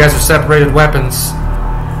 Yep, you guys are separated weapons.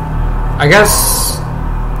 I guess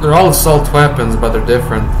they're all assault weapons, but they're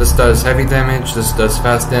different. This does heavy damage, this does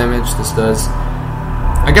fast damage, this does...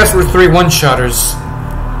 I guess we're 3 one-shotters.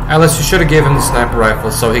 Alice, you should have given him the sniper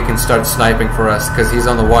rifle so he can start sniping for us, because he's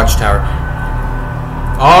on the watchtower.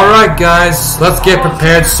 Alright guys, let's get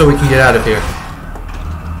prepared so we can get out of here.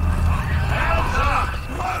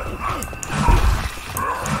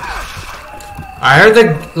 I heard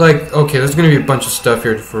that, like, okay, there's gonna be a bunch of stuff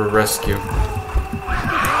here for rescue.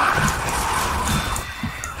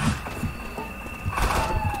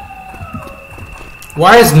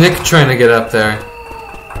 Why is Nick trying to get up there?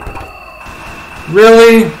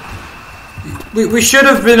 Really? We should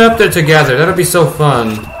have been up there together. That'd be so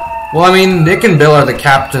fun. Well, I mean, Nick and Bill are the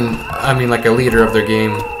captain, I mean, like a leader of their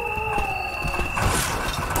game.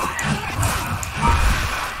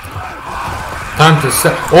 Time to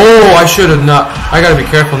set. Oh, I should have not. I gotta be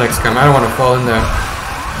careful next time. I don't want to fall in there.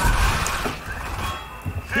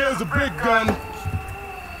 Here's a big gun.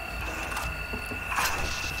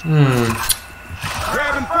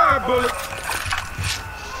 Grabbing 5 bullets.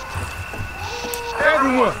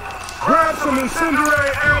 Everyone, grab some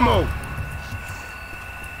incendiary ammo.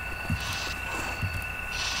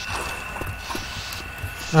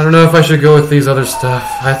 I don't know if I should go with these other stuff.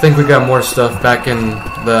 I think we got more stuff back in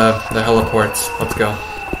the heliports. Let's go.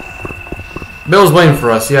 Bill's waiting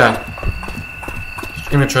for us, yeah. He's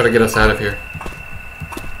gonna try to get us out of here.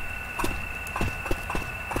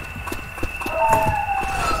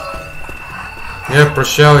 Yep,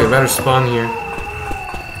 Rochelle, you better spawn here.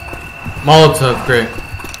 Molotov, great.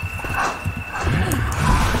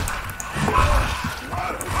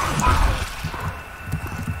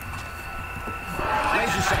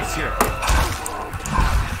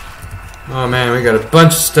 Oh man, we got a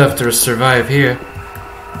bunch of stuff to survive here.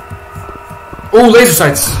 Oh, laser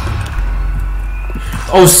sights!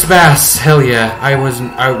 Oh, Spas! Hell yeah! I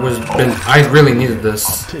really needed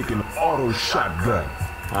this. Taking auto shotgun.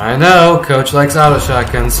 I know, Coach likes auto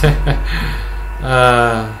shotguns. Can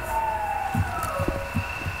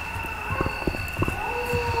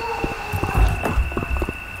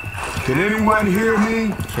anyone hear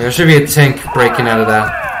me? There should be a tank breaking out of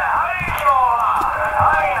that.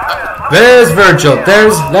 There's Virgil.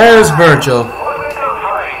 There's Virgil.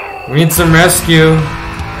 We need some rescue.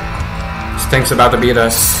 This tank's about to beat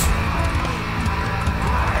us.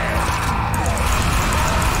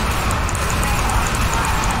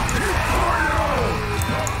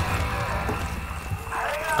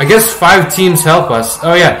 I guess 5 teams help us.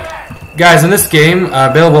 Oh yeah. Guys, in this game,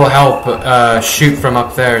 Bill will help shoot from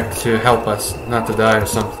up there to help us, not to die or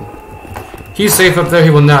something. He's safe up there, he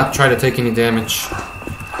will not try to take any damage.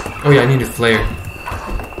 Oh yeah, I need a flare.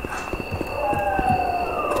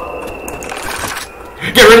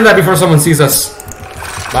 Get rid of that before someone sees us.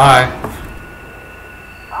 Bye.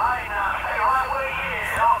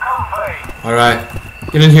 Alright.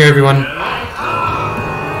 Get in here, everyone.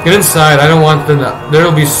 Get inside, I don't want them to...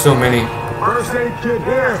 There'll be so many. First aid kit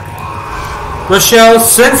here. Rochelle,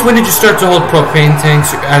 since when did you start to hold propane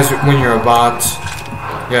tanks as when you're a bot?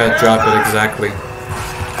 Yeah, drop it, exactly.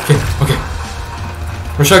 Okay, okay.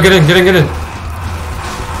 Rochelle, get in, get in, get in.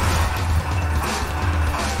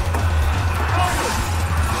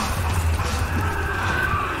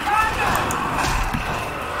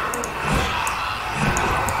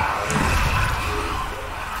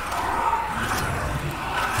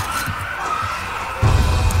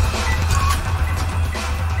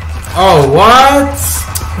 Oh, what?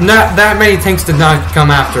 Not that many tanks did not come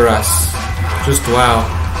after us. Just wow.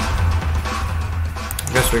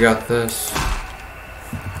 I guess we got this.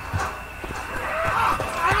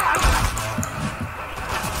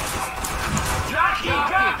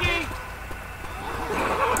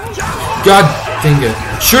 God dang it.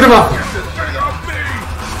 Shoot him up!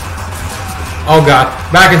 Oh god.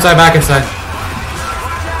 Back inside, back inside.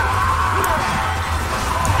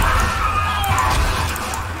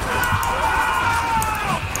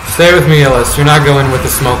 Stay with me, Ellis. You're not going with the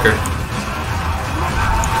smoker.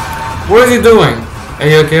 What is he doing? Are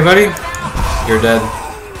you okay, buddy? You're dead.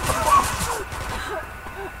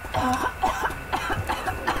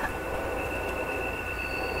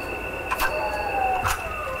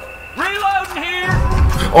 Reloading here.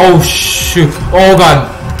 Oh shoot! Oh god!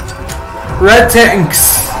 Red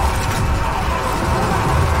tanks!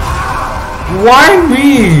 Why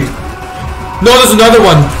me? No, there's another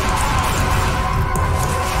one.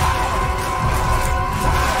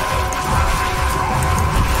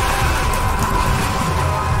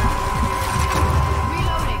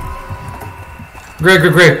 Great,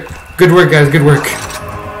 great, great. Good work, guys. Good work.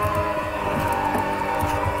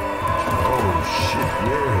 Oh shit,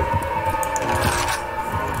 yeah.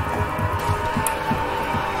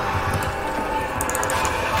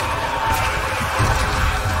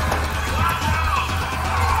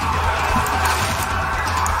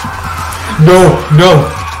 No, no.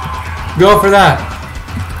 Go for that.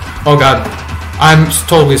 Oh god. I'm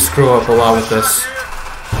totally screw up a lot with this.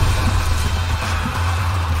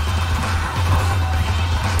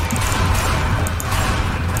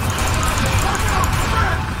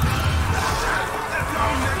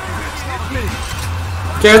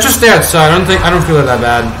 Okay, let's just stay outside. I don't feel it that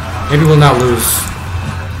bad. Maybe we'll not lose.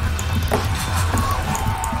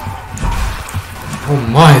 Oh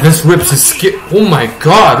my, this whips is scary. Oh my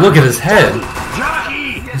god, look at his head.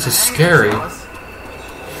 This is scary.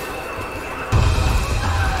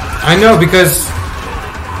 I know, because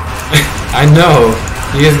I know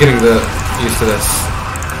he is getting used to this.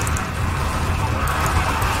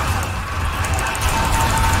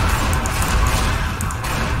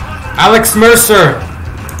 Alex Mercer.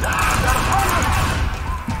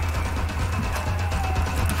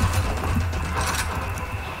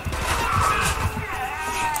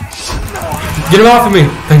 Get him off of me!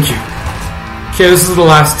 Thank you. Okay, this is the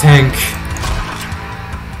last tank.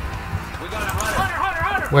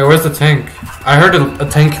 Wait, where's the tank? I heard a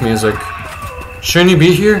tank music. Shouldn't he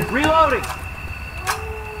be here? Reloading.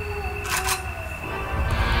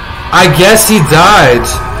 I guess he died.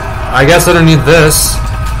 I guess I don't need this.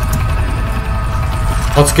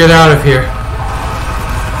 Let's get out of here.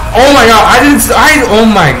 Oh my god, oh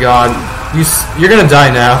my god. You're gonna die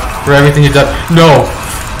now for everything you've done. No.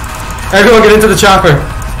 Everyone get into the chopper.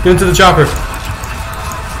 Get into the chopper.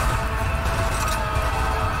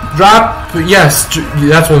 Drop. Yes,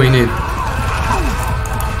 that's what we need.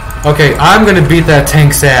 Okay, I'm gonna beat that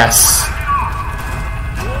tank's ass.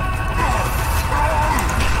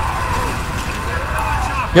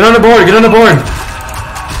 Get on the board, get on the board.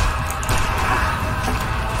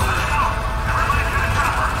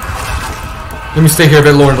 Let me stay here a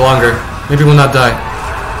bit longer. Maybe we'll not die.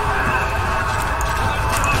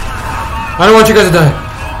 I don't want you guys to die.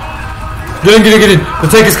 Get in, get in, get in. The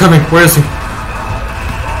tank is coming. Where is he?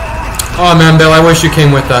 Oh man, Bill, I wish you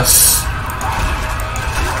came with us.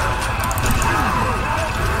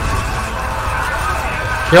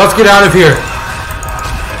 Yeah, let's get out of here.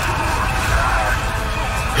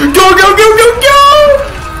 Go, go, go, go, go!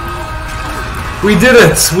 We did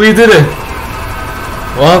it. We did it.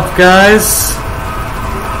 Well, guys,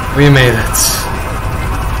 we made it.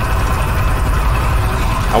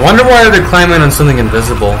 I wonder why they're climbing on something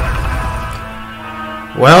invisible.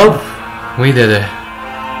 Well, we did it.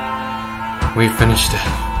 We finished it.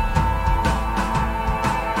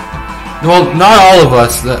 Well, not all of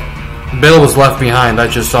us. Bill was left behind. I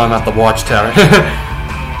just saw him at the watchtower.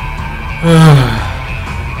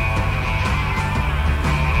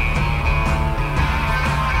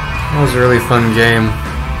 That was a really fun game.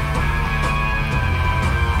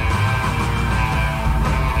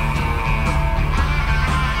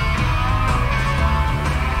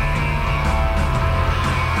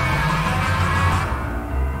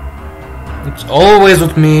 It's always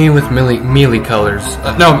with me with melee colors.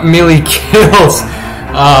 No, melee kills.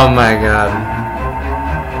 Oh my god.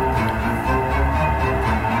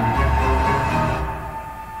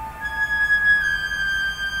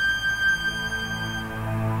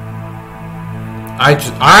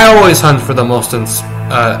 I always hunt for the most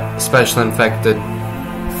special infected.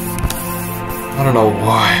 I don't know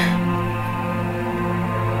why.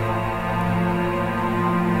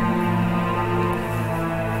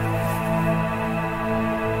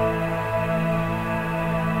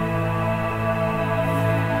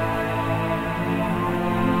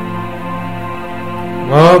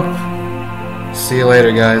 Well, see you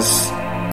later, guys.